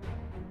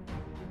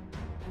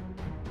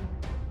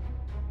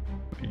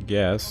 I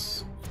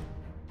guess.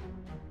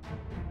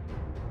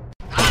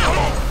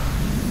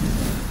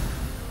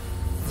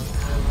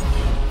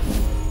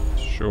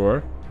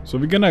 Sure. So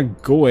we're gonna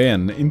go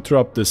in,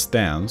 interrupt this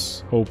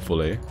stance,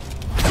 hopefully.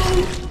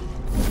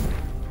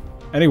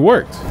 And it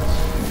worked.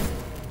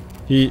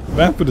 He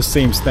went with the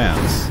same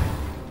stance.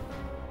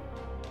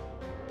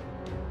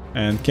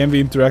 And can we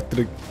interrupt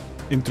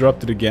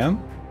it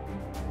again?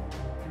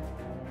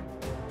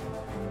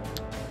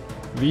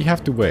 We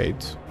have to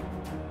wait.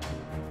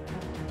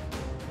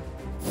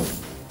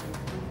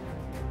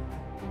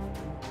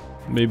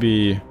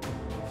 Maybe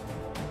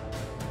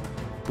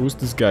boost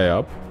this guy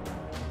up.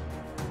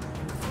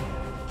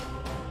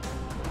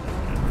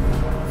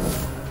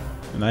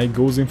 And now he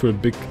goes in for a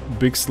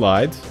big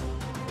slide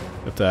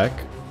attack.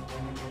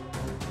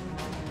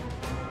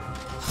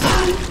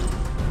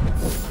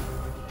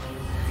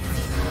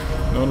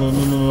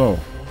 No.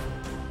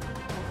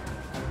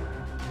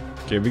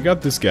 Okay, we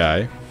got this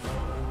guy.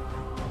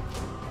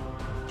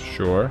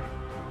 Sure.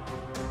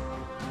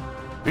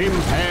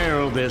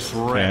 Impale this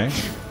wretch.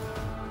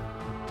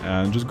 Okay.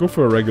 And just go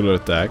for a regular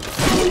attack.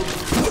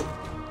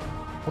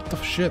 What the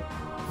shit?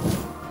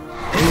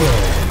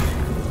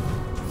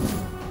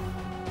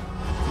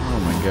 Oh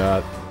my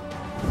god.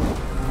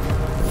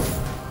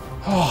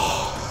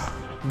 Oh,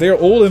 they're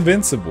all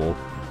invincible.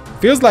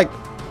 Feels like...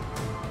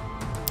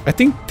 I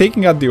think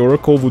taking out the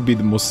Oracle would be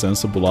the most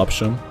sensible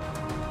option.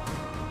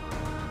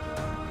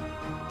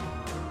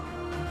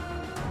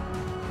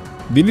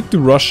 We need to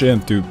rush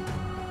in to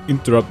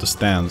interrupt the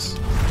stance.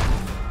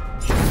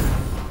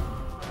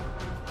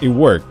 It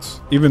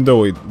worked, even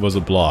though it was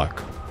a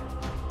block.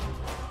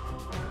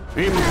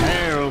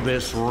 Impale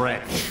this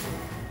wretch.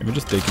 Let me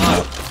just take him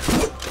out.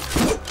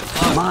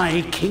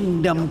 My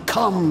kingdom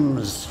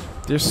comes.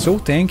 They're so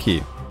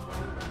tanky.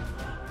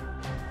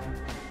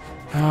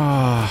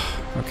 Ah,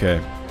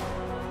 okay.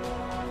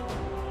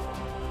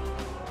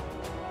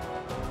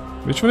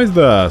 Which one is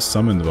the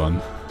summoned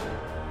one?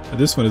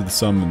 This one is the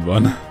summoned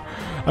one.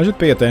 I should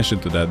pay attention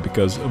to that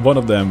because one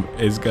of them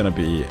is gonna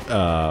be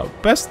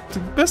best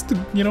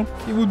to, you know,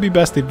 it would be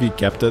best if we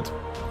kept it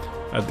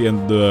at the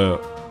end of the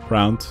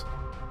round.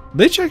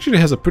 Lich actually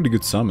has a pretty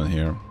good summon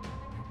here.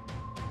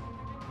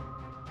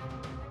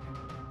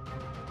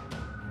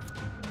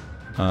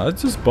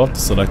 Let's just buff the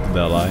selected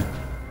ally.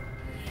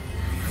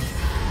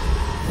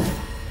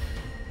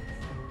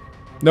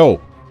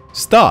 No!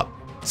 Stop!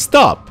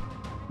 Stop!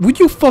 Would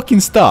you fucking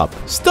stop?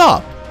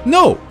 Stop!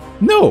 No!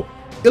 No!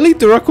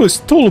 Elite Oracle is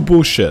total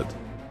bullshit.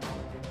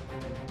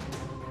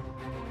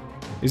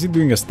 Is he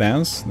doing a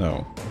stance?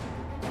 No.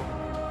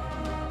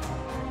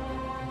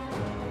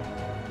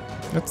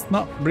 That's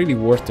not really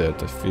worth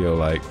it, I feel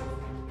like.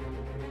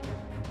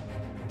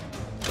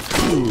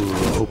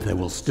 I hope there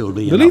will still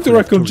be the Elite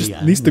Oracle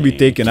just needs to be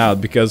taken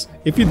out, because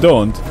if you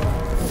don't,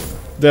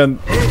 then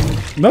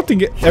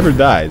nothing ever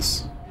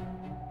dies.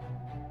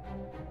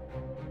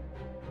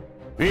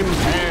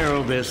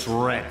 Impale this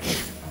wretch.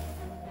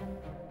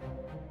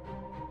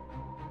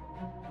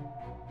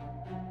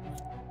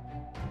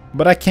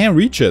 But I can't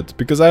reach it,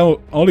 because I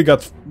only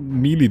got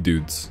melee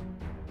dudes.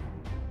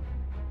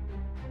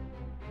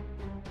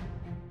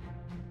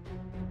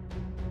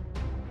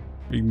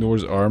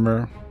 Ignores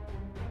armor.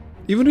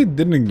 Even if it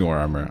didn't ignore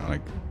armor,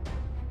 like...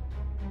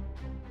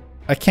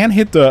 I can't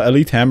hit the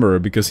Elite Hammerer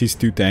because he's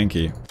too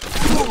tanky.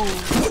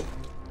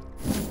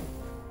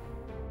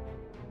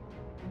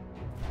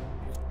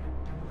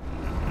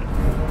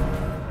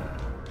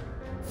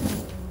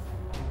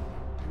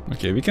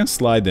 Okay, we can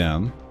slide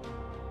down.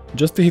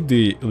 Just to hit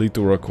the Elite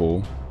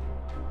Oracle.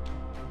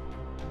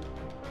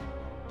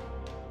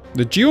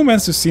 The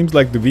Geomancer seems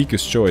like the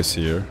weakest choice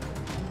here.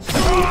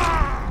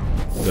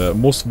 The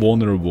most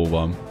vulnerable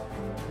one.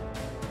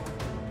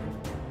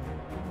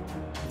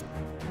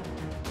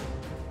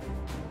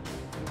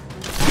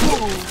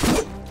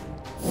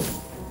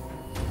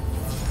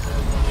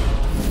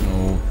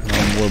 No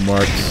more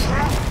marks.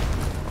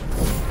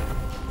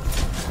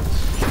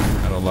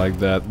 I don't like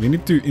that. We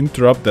need to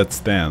interrupt that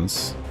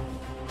stance.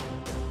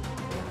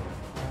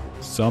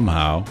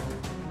 Somehow.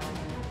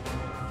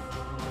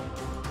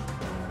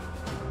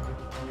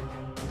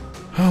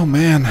 Oh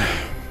man.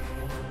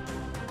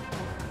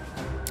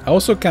 I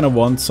also kind of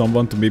want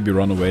someone to maybe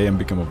run away and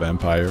become a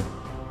vampire.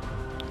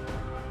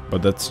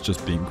 But that's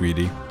just being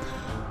greedy.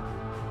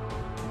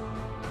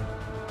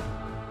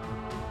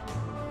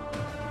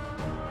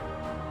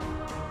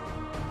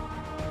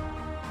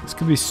 This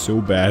could be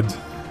so bad.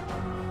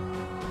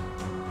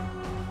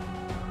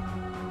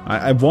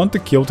 I want the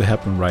kill to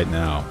happen right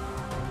now.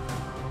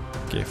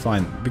 Okay,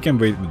 fine. We can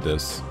wait with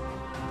this.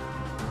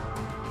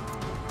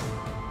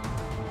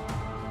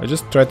 I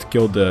just tried to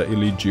kill the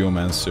elite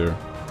geomancer.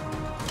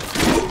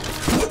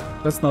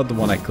 That's not the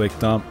one I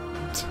clicked on.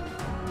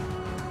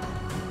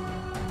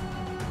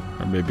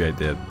 Or maybe I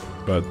did.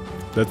 But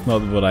that's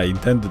not what I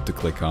intended to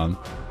click on.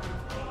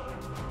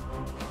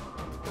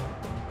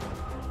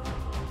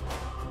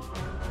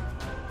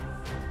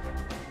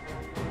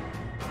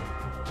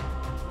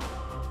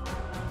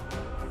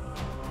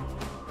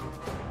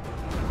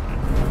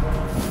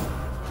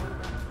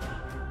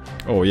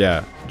 Oh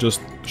yeah, just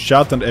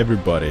shout at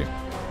everybody.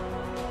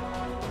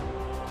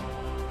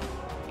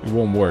 It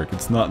won't work.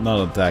 It's not an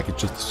attack,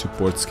 it's just a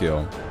support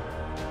skill.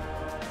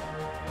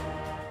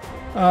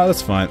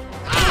 That's fine.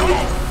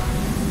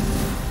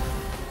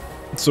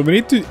 So we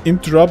need to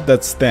interrupt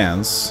that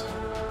stance.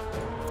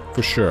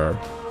 For sure.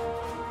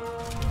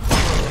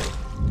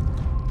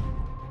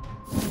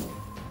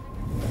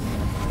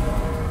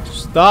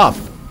 Stop!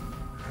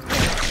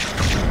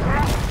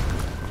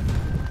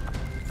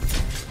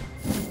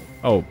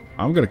 Oh,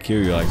 I'm gonna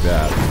kill you like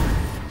that.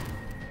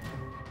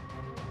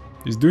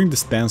 He's doing the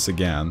stance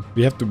again.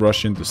 We have to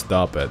rush in to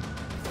stop it.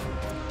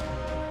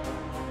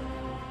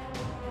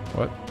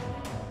 What?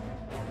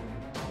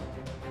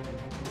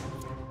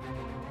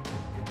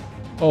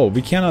 Oh,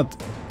 we cannot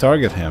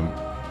target him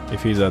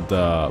if he's at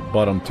the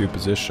bottom two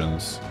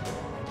positions.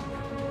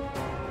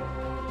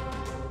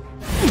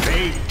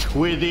 Fate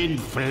within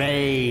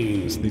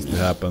flames. This needs to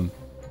happen.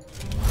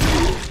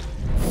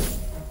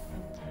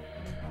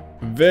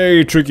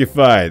 Very tricky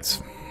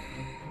fight.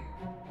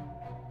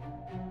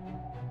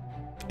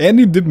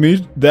 Any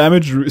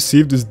damage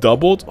received is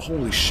doubled?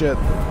 Holy shit.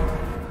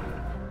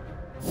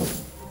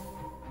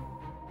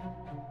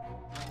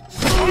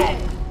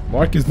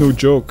 Mark is no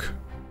joke.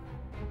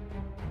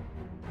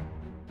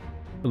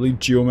 Elite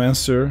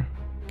Geomancer.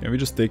 Can we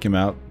just take him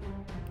out?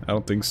 I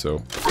don't think so.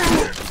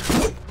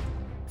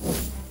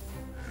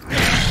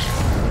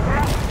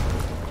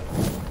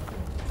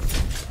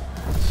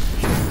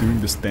 Doing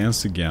the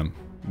stance again.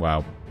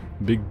 Wow.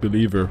 Big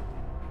believer.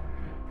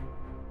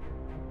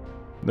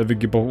 Never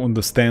give up on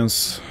the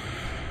stance.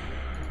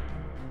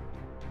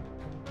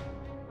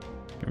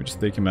 Can we just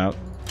take him out?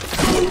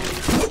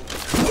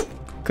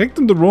 Clicked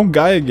on the wrong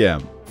guy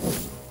again.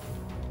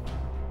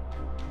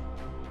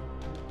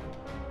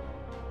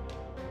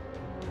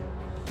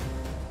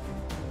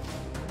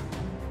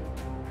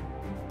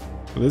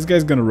 So this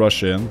guy's gonna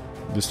rush in,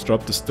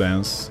 disrupt the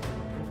stance.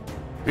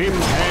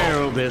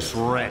 Impale this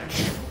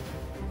wretch.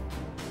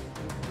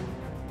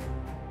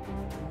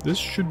 This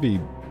should be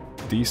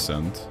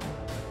decent.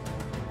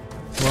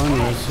 One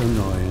less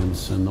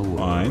annoyance in the world.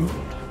 Fine.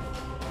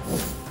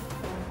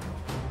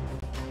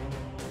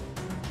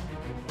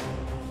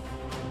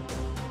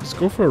 Let's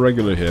go for a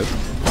regular hit.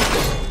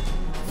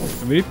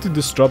 And we need to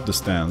disrupt the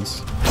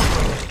stance.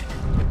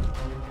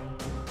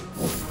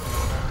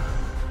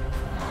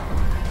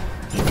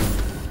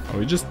 Oh,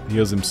 he just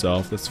heals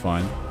himself, that's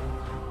fine.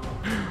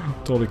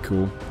 Totally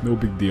cool, no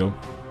big deal.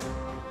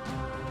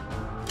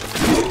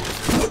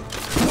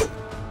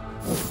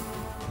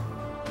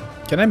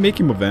 Can I make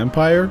him a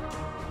vampire?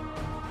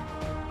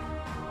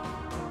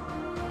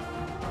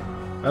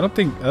 I don't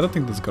think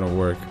that's gonna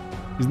work.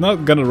 He's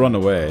not gonna run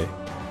away.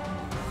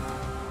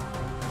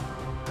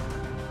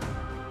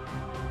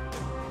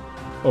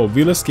 Oh,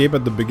 we'll escape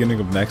at the beginning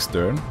of next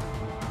turn.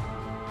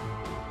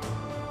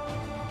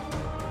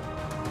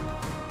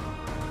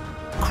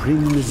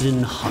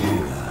 Crimson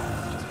hunger.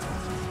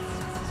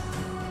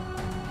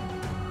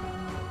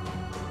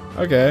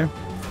 Okay.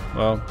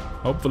 Well,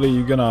 hopefully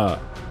you're gonna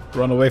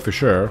run away for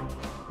sure.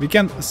 We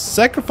can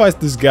sacrifice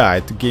this guy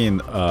to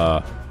gain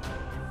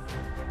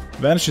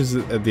vanishes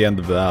at the end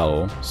of the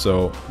battle,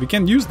 so we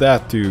can use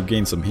that to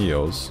gain some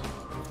heals.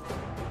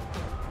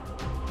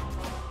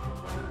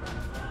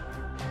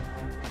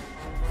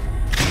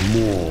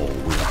 More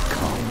will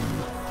come.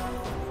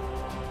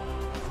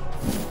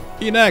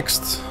 E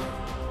next.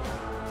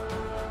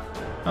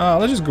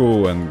 Let's just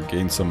go and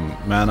gain some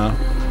mana.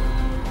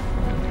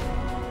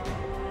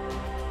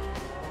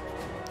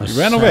 He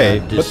ran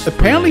away, but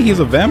apparently he's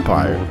a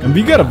vampire, and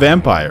we got a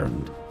vampire.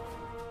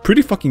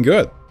 Pretty fucking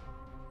good.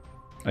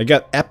 I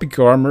got epic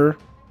armor.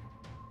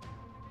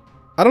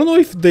 I don't know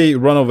if they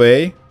run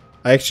away,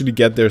 I actually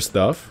get their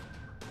stuff,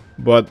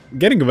 but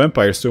getting a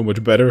vampire is so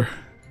much better.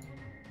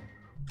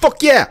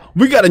 Fuck yeah!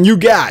 We got a new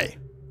guy!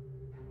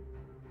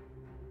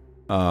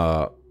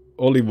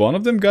 Only one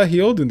of them got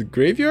healed in the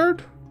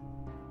graveyard?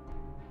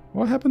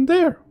 What happened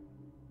there?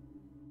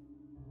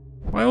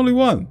 Why only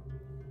one?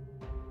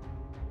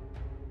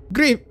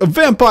 A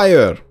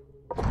vampire!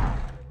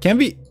 Can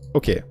we...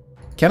 Okay.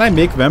 Can I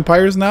make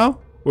vampires now?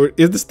 Or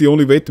is this the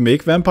only way to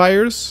make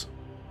vampires?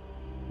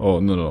 Oh,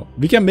 no, no.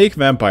 We can make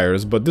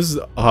vampires, but this is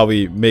how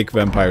we make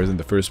vampires in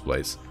the first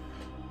place.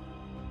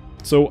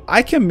 So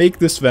I can make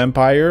this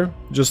vampire,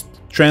 just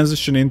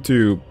transition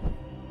into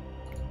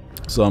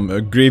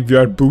some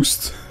graveyard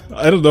boost.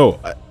 I don't know,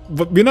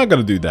 but we're not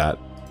gonna do that.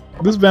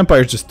 This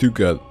vampire is just too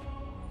good.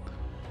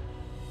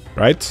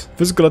 Right?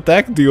 Physical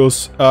attack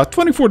deals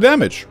 24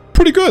 damage.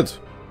 Pretty good.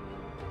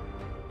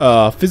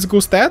 Physical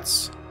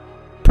stats,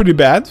 pretty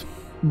bad.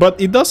 But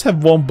it does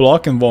have 1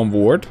 block and 1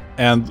 ward.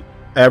 And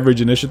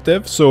average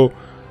initiative. So,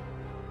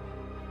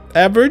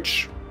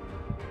 average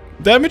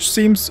damage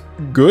seems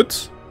good.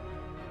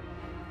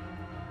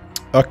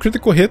 A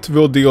critical hit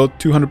will deal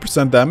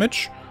 200%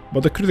 damage.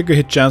 But the critical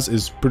hit chance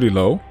is pretty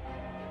low.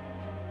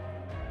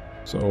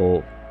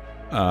 So,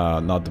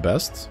 not the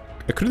best.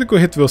 A critical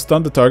hit will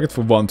stun the target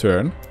for 1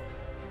 turn.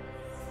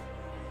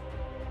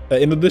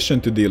 In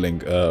addition to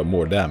dealing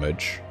more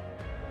damage.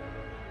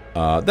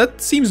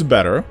 That seems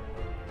better.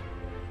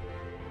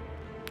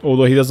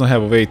 Although he doesn't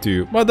have a way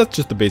to... Well, that's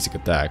just the basic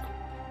attack.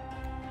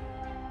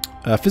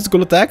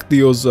 Physical attack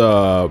deals...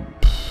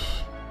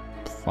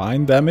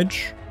 fine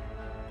damage.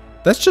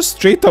 That's just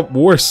straight up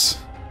worse.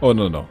 Oh,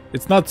 no, no.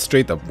 It's not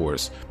straight up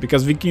worse.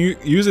 Because we can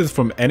use it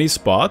from any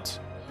spot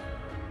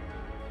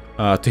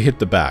to hit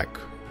the back.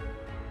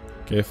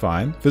 Okay,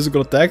 fine.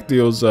 Physical attack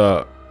deals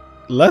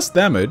less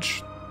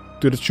damage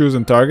to the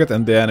chosen target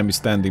and the enemy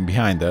standing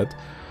behind it.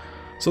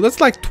 So that's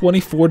like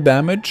 24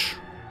 damage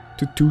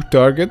to 2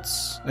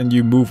 targets and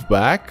you move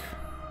back.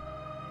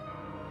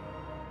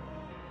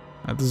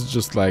 And this is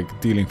just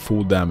like dealing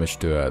full damage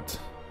to it.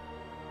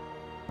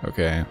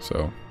 Okay,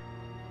 so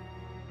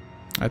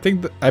I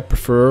think that I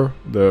prefer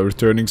the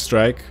returning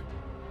strike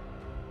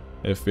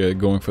if we're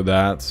going for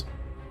that.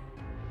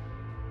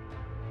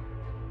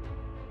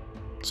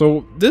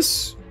 So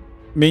this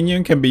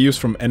minion can be used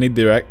from any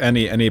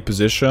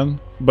position,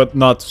 but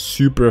not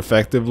super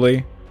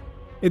effectively.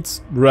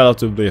 It's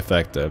relatively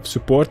effective.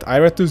 Support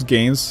Iratus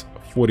gains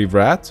 40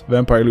 Wrath.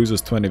 Vampire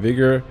loses 20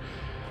 Vigor.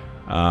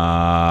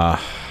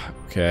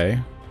 Okay.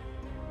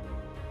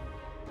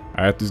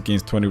 Iratus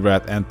gains 20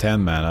 Wrath and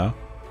 10 mana.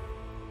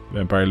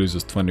 Vampire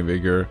loses 20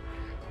 Vigor.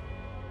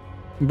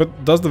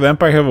 But does the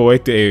vampire have a way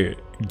to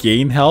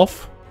gain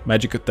health?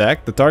 Magic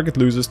attack. The target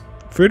loses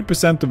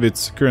 30% of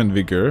its current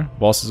Vigor.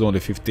 Boss is only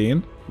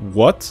 15.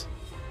 What?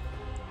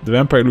 The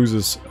vampire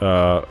loses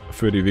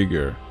 30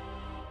 Vigor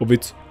of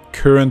its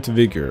current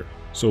Vigor.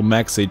 So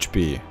max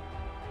HP.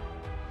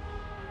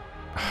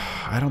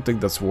 I don't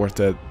think that's worth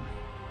it.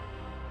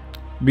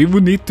 We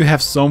would need to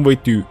have some way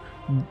to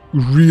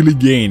really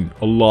gain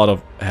a lot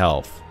of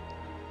health.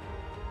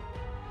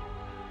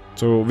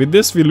 So with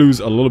this we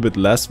lose a little bit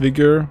less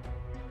Vigor.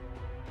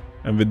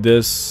 And with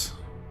this...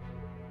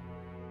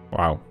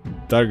 Wow,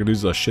 target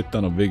loses a shit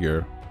ton of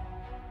Vigor.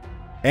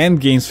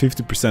 And gains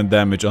 50%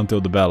 damage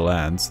until the battle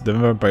ends. The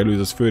vampire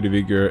loses 30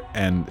 Vigor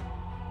and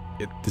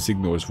this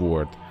ignores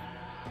ward.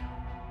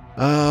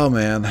 Oh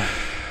man.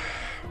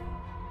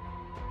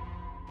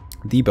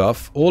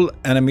 Debuff. All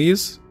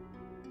enemies,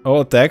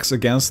 all attacks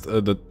against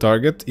the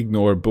target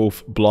ignore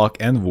both block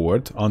and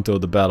ward until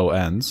the battle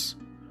ends.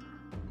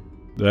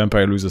 The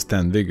vampire loses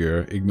 10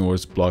 Vigor,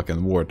 ignores block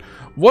and ward.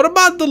 What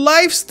about the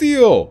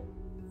lifesteal?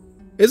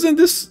 Isn't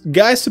this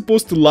guy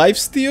supposed to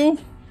lifesteal?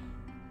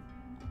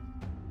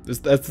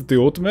 That's the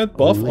ultimate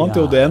buff.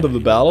 Until the end of the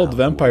battle, the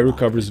vampire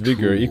recovers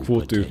Vigor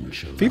equal to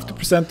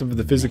 50% of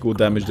the physical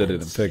damage that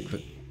it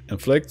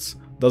inflicts,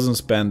 doesn't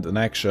spend an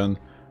action,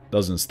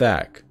 doesn't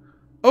stack.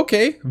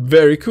 Okay,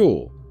 very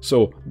cool.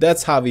 So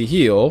that's how we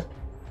heal.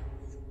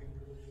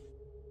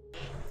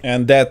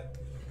 And that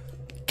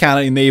kind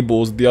of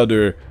enables the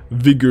other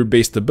Vigor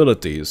based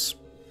abilities.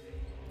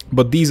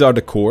 But these are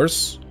the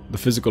cores, the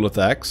physical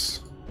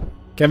attacks.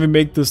 Can we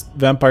make this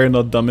vampire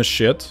not dumb as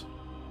shit?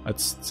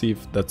 Let's see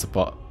if that's a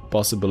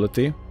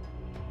possibility.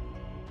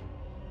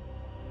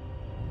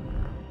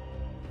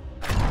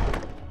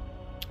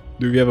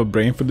 Do we have a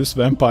brain for this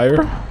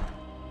vampire?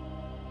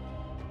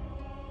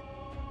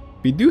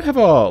 We do have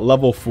a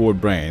level 4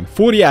 brain.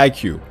 40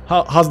 IQ.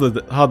 How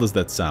does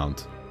that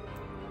sound?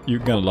 You're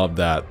gonna love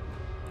that.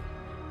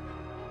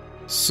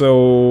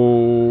 So...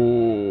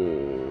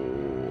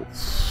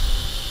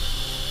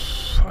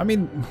 I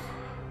mean...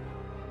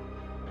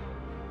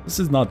 This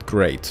is not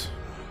great.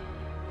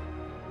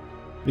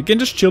 We can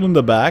just chill in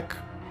the back.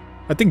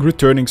 I think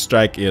returning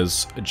strike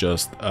is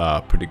just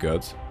pretty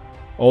good.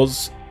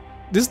 Also,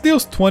 this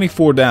deals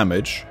 24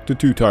 damage to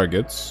 2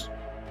 targets.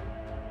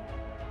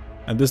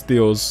 And this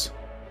deals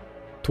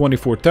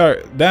 24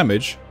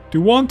 damage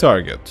to 1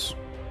 target.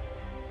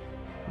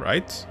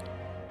 Right?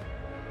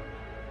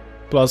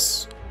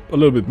 Plus a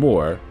little bit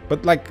more.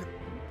 But like,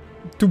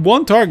 to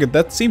 1 target,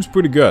 that seems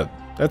pretty good.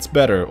 That's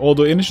better.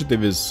 Although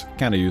initiative is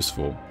kind of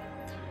useful.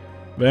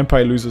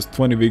 Vampire loses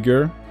 20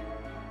 Vigor.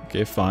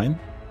 Okay, fine.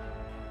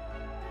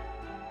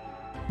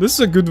 This is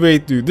a good way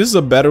to... This is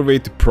a better way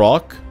to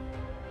proc.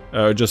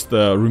 Just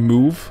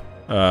remove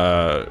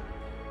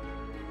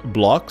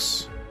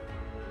blocks.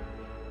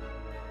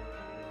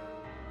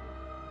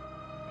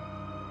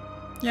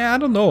 Yeah, I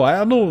don't know. I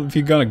don't know if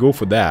you're gonna go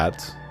for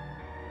that.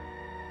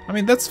 I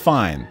mean, that's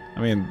fine.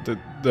 I mean,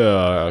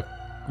 the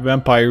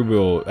vampire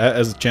will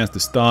has a chance to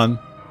stun.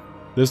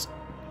 This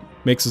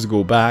makes us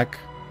go back.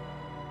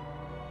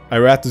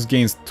 Iratus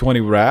gains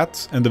 20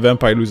 rats, and the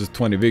vampire loses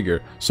 20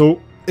 vigor.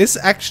 So this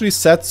actually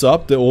sets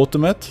up the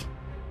ultimate.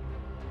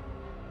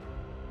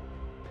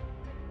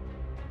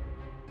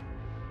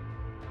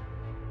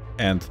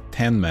 And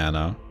 10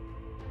 mana.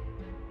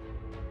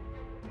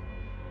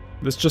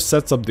 This just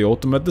sets up the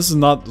ultimate. This is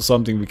not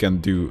something we can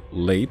do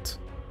late.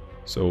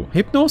 So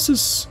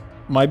Hypnosis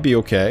might be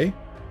okay.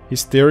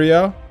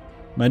 Hysteria,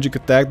 magic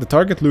attack. The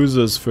target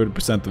loses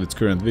 30% of its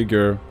current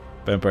vigor.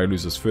 Vampire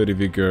loses 30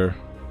 vigor.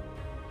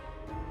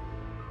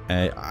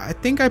 I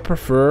think I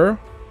prefer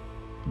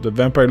the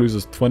vampire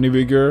loses 20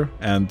 vigor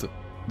and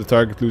the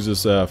target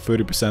loses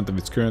 30% of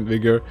its current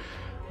vigor.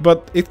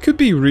 But it could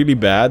be really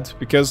bad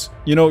because,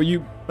 you know,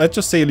 let's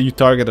just say you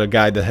target a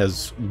guy that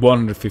has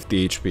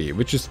 150 HP,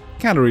 which is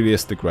kind of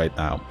realistic right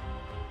now.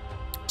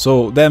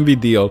 So then we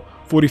deal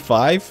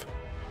 45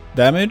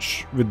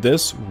 damage with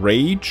this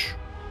rage,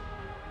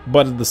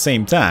 but at the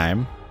same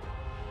time,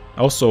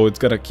 also it's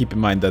gotta keep in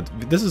mind that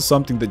this is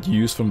something that you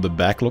use from the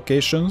back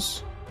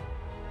locations.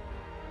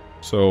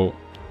 So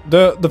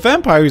the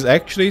vampire is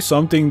actually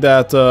something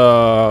that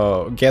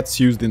gets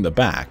used in the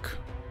back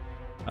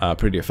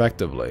pretty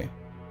effectively.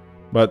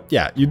 But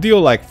yeah, you deal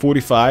like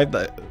 45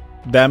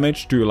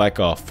 damage to like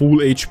a full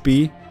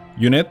HP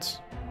unit.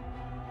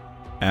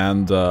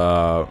 And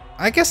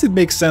I guess it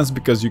makes sense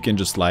because you can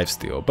just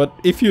lifesteal. But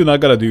if you're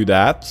not gonna do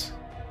that,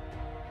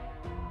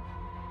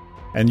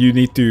 and you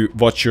need to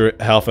watch your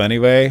health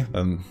anyway,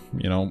 then,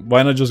 you know,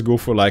 why not just go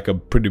for like a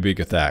pretty big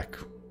attack?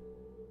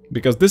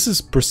 Because this is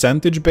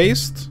percentage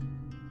based,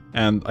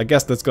 and I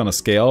guess that's gonna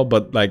scale,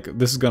 but like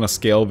this is gonna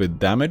scale with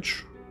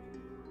damage.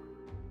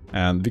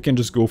 And we can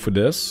just go for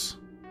this.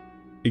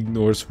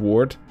 Ignores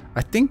ward.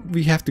 I think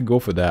we have to go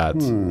for that.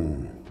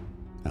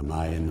 Am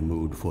I in the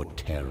mood for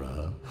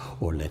terror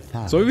or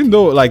lethality? So even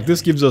though like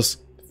this gives us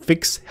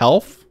fixed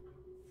health,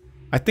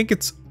 I think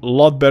it's a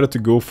lot better to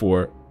go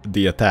for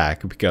the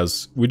attack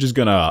because we're just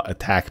gonna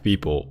attack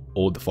people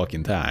all the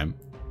fucking time.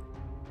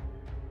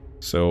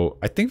 So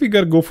I think we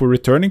gotta go for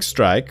returning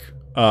strike.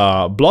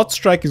 Blood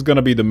strike is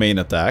gonna be the main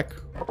attack.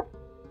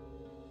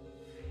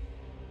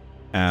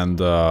 And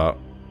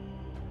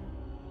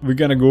we're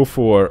gonna go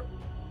for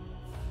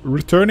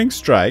returning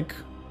strike.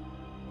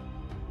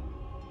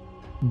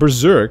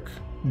 Berserk,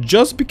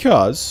 just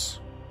because,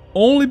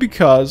 only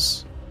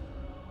because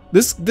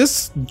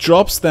this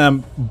drops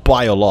them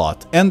by a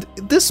lot. And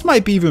this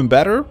might be even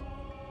better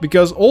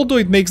because although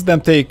it makes them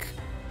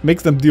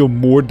deal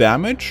more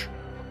damage,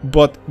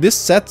 but this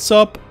sets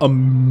up a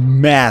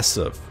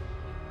massive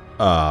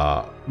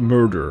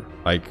murder.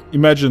 Like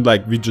imagine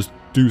like we just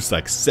do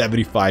like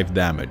 75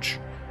 damage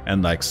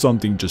and like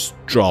something just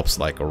drops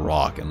like a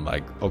rock and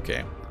like,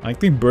 okay, I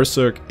think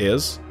Berserk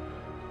is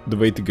the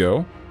way to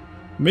go.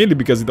 Mainly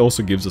because it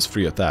also gives us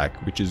free attack,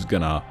 which is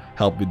gonna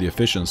help with the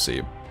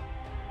efficiency.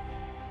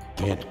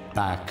 Get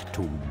back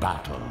to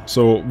battle.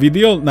 So we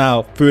deal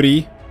now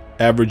 30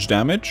 average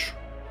damage,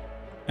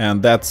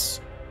 and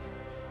that's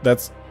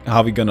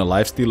how we're gonna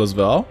lifesteal as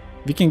well.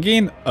 We can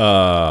gain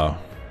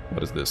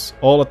what is this?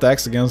 All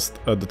attacks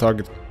against the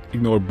target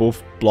ignore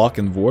both block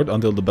and ward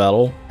until the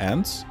battle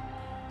ends.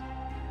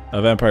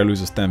 A vampire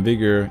loses 10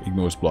 vigor,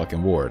 ignores block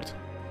and ward.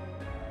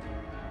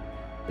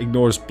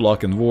 Ignores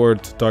block and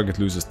ward, target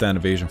loses 10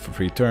 evasion for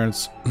 3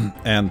 turns.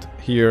 And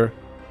here,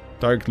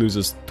 target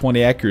loses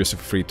 20 accuracy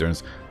for 3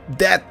 turns.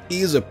 That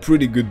is a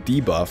pretty good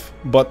debuff,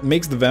 but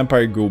makes the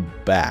vampire go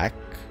back.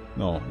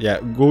 No,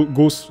 yeah,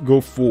 go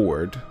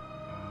forward.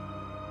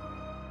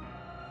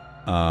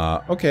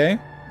 Okay,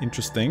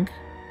 interesting.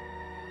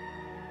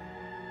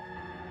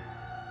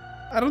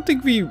 I don't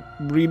think we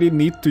really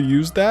need to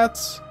use that.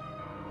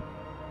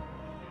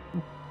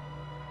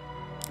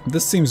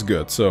 This seems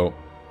good, so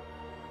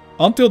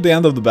until the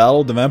end of the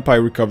battle, the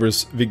vampire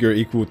recovers vigor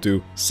equal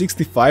to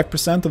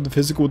 65% of the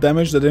physical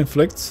damage that it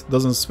inflicts.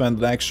 Doesn't spend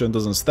an action,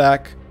 doesn't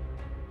stack.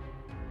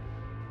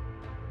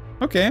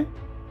 Okay.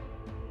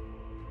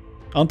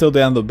 Until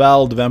the end of the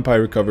battle, the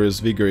vampire recovers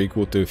vigor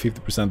equal to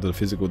 50% of the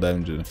physical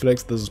damage it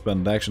inflicts. Doesn't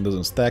spend an action,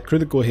 doesn't stack.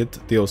 Critical hit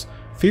deals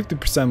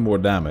 50% more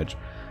damage.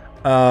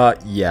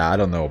 Yeah, I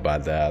don't know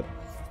about that.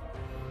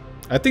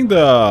 I think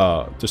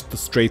just the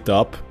straight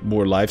up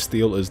more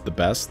lifesteal is the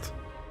best.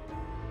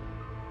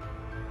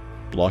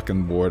 Block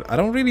and ward. I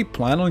don't really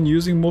plan on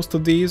using most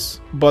of these,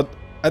 but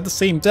at the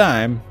same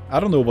time, I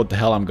don't know what the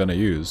hell I'm gonna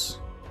use.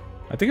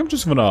 I think I'm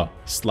just gonna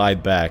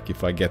slide back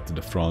if I get to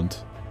the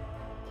front,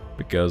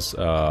 because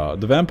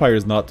the vampire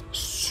is not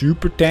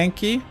super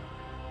tanky,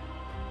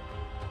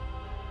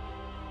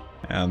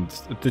 and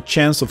the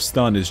chance of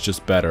stun is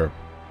just better.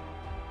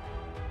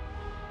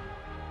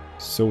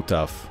 So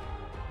tough.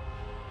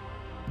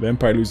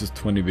 Vampire loses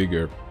 20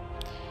 vigor.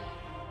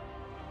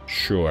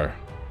 Sure.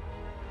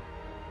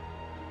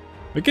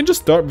 We can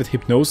just start with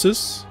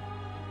hypnosis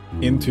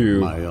into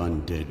my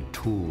undead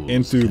tools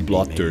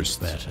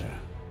bloodthirst. better,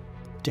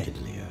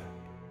 deadlier.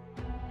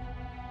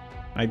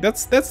 Like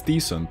that's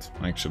decent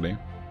actually,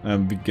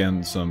 and we can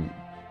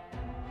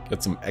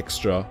get some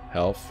extra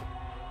health.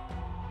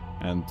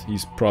 And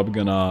he's probably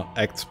gonna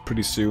act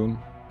pretty soon.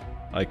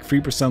 Like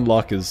 3%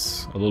 luck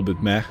is a little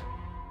bit meh.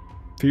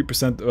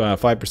 3%,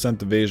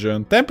 5%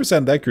 evasion,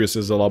 10% accuracy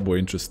is a lot more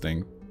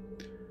interesting.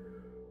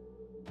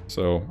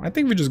 So I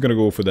think we're just gonna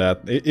go for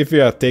that. If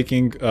we are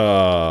taking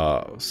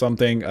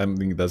something, I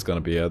think that's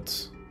gonna be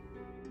it.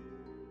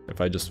 If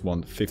I just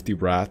want 50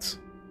 rats.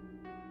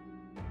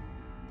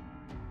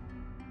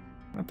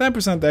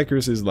 10%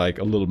 accuracy is like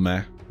a little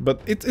meh,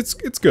 but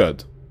it's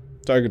good.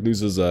 Target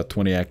loses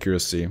 20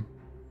 accuracy.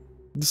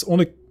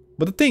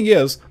 But the thing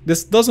is,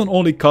 this doesn't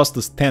only cost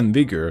us 10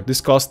 vigor.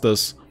 This cost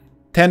us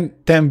 10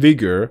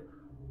 vigor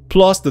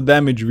plus the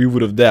damage we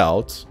would have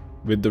dealt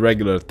with the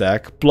regular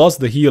attack plus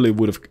the heal it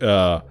would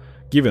have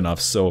given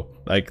us. So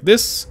like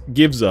this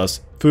gives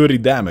us 30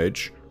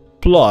 damage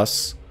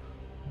plus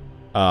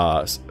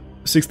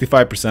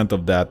 65%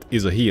 of that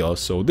is a heal.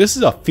 So this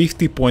is a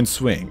 50-point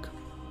swing.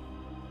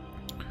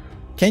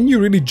 Can you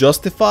really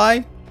justify?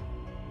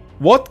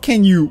 What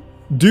can you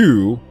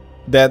do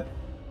that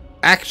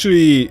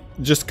actually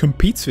just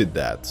competes with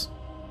that?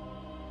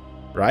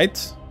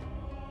 Right?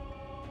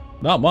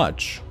 Not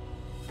much.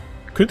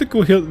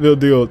 Critical hit will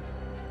do.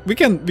 We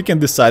can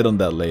decide on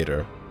that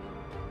later.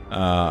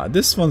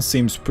 This one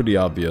seems pretty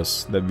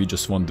obvious that we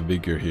just want the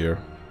vigor here.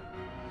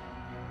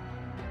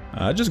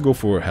 Just go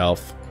for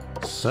health.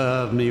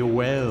 Serve me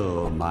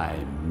well, my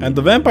and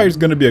the vampire is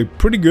gonna be a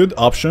pretty good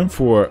option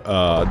for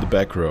the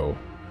back row.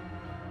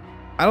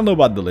 I don't know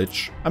about the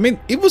lich. I mean,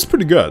 it was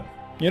pretty good.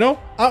 You know,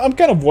 I'm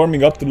kind of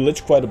warming up to the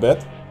lich quite a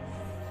bit.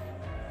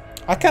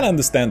 I kind of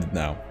understand it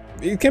now.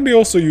 It can be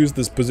also used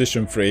as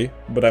position 3,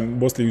 but I'm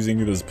mostly using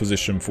it as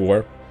position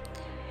 4.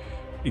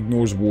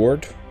 Ignores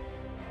ward.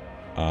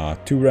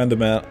 2 random...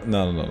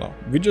 No.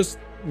 We just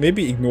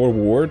maybe ignore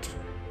ward.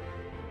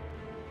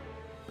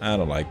 I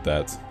don't like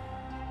that.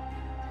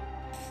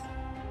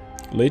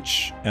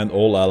 Lich and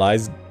all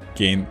allies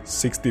gain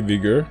 60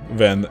 vigor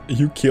when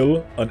you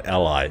kill an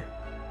ally.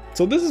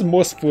 So this is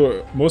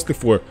mostly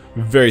for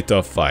very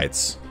tough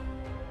fights.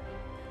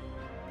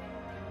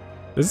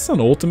 Is this an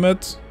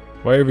ultimate?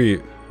 Why are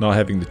we not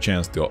having the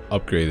chance to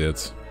upgrade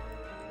it?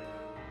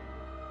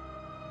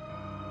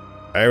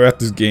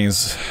 Iratus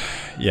gains...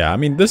 Yeah, I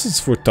mean this is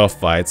for tough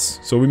fights.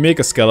 So we make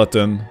a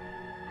skeleton.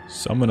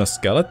 Summon a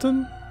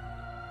skeleton?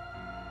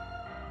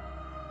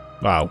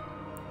 Wow.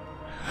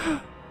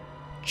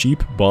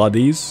 Cheap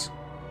bodies.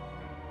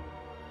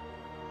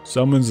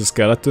 Summons a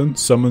skeleton.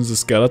 Summons a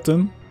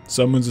skeleton.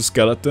 Summons a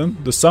skeleton.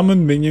 The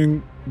summoned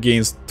minion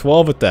gains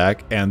 12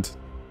 attack and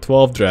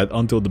 12 dread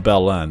until the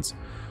bell lands.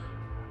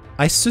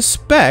 I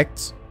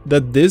suspect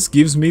that this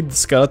gives me the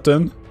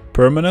skeleton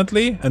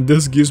permanently, and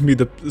this gives me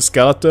the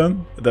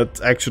skeleton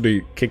that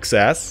actually kicks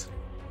ass.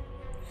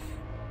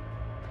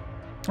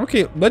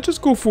 Okay, let's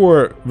just go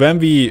for when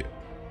we...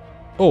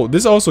 Oh,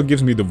 this also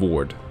gives me the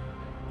ward.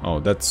 Oh,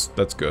 that's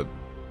good.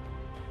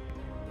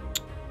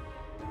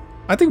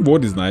 I think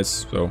ward is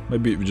nice, so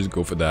maybe we just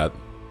go for that.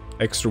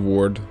 Extra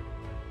ward.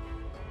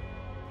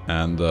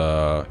 And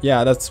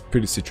yeah, that's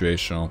pretty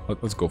situational.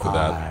 Let's go for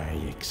that. I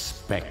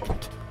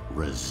expect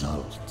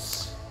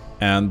results.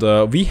 And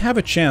we have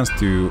a chance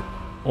to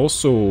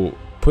also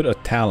put a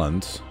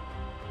talent.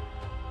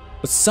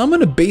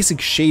 Summon a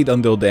basic shade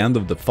until the end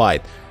of the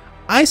fight.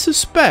 I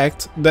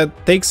suspect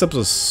that takes up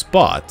a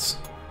spot.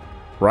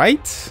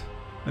 Right?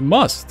 It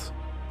must.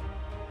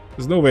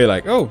 There's no way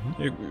like, oh,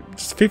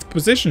 just 5th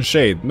position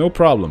shade, no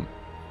problem.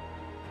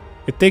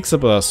 It takes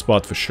up a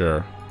spot for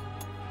sure.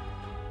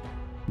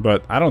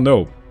 But I don't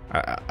know.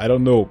 I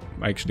don't know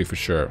actually for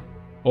sure.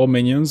 All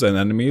minions and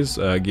enemies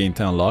gain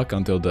 10 luck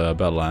until the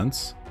battle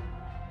ends.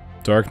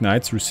 Dark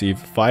Knights receive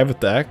 5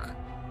 attack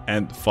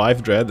and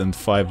 5 dread and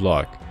 5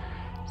 luck.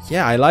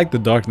 Yeah, I like the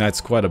Dark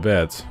Knights quite a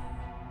bit.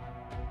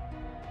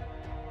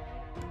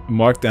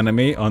 Marked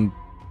enemy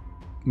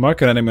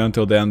mark an enemy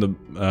until the end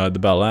of the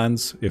battle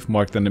ends. If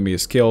marked enemy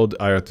is killed,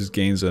 Iratus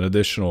gains an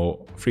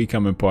additional 3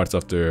 common parts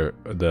after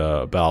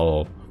the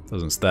battle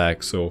doesn't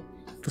stack. So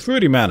for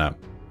 30 mana.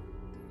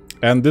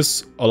 And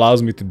this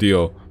allows me to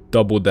deal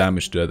double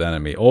damage to that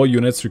enemy. All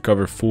units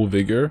recover full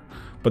vigor,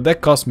 but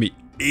that costs me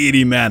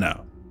 80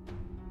 mana.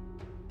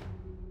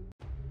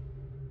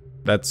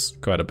 That's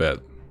quite a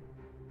bit.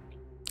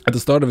 At the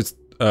start of its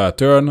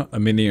turn, a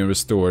minion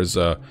restores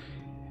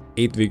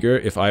 8 vigor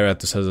if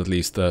Iratus has at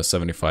least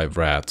 75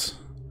 rat.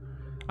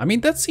 I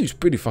mean, that seems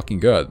pretty fucking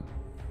good.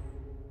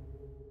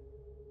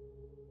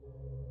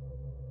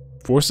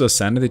 Force a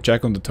sanity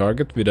check on the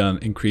target with an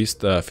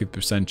increased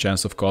 50%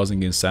 chance of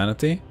causing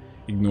insanity.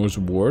 Ignores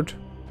ward.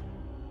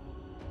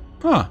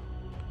 Huh.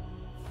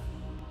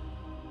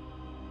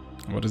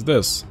 What is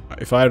this?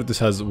 If Iratus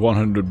has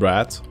 100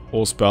 rat,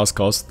 all spells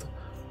cost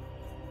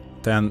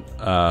 10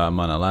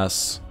 mana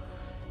less.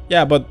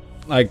 Yeah, but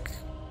like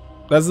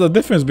that's the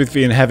difference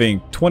between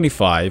having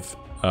 25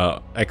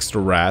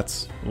 extra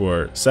rats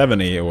or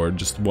 70 or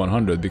just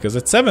 100, because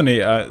at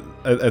 70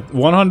 at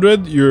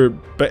 100 you're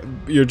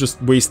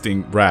just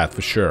wasting rat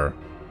for sure.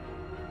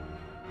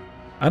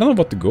 I don't know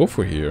what to go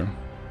for here.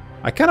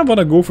 I kind of want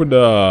to go for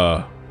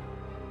the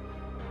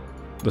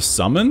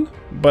summon,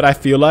 but I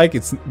feel like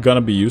it's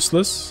gonna be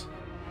useless.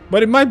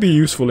 But it might be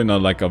useful in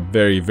like a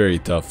very, very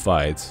tough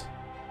fight.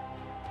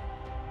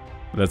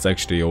 That's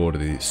actually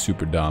already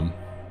super dumb.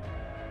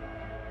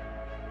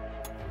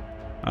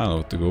 I don't know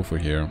what to go for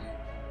here.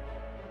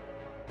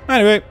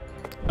 Anyway,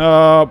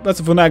 that's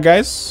it for now,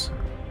 guys.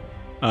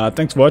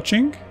 Thanks for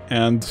watching,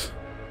 and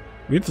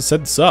we need to set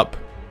this up.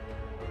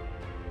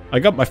 I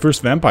got my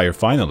first vampire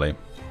finally,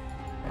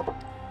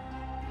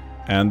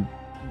 and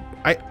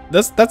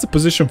that's a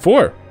position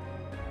 4.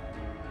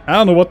 I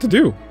don't know what to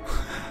do.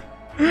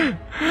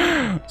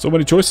 So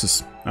many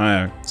choices.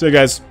 See you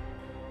guys.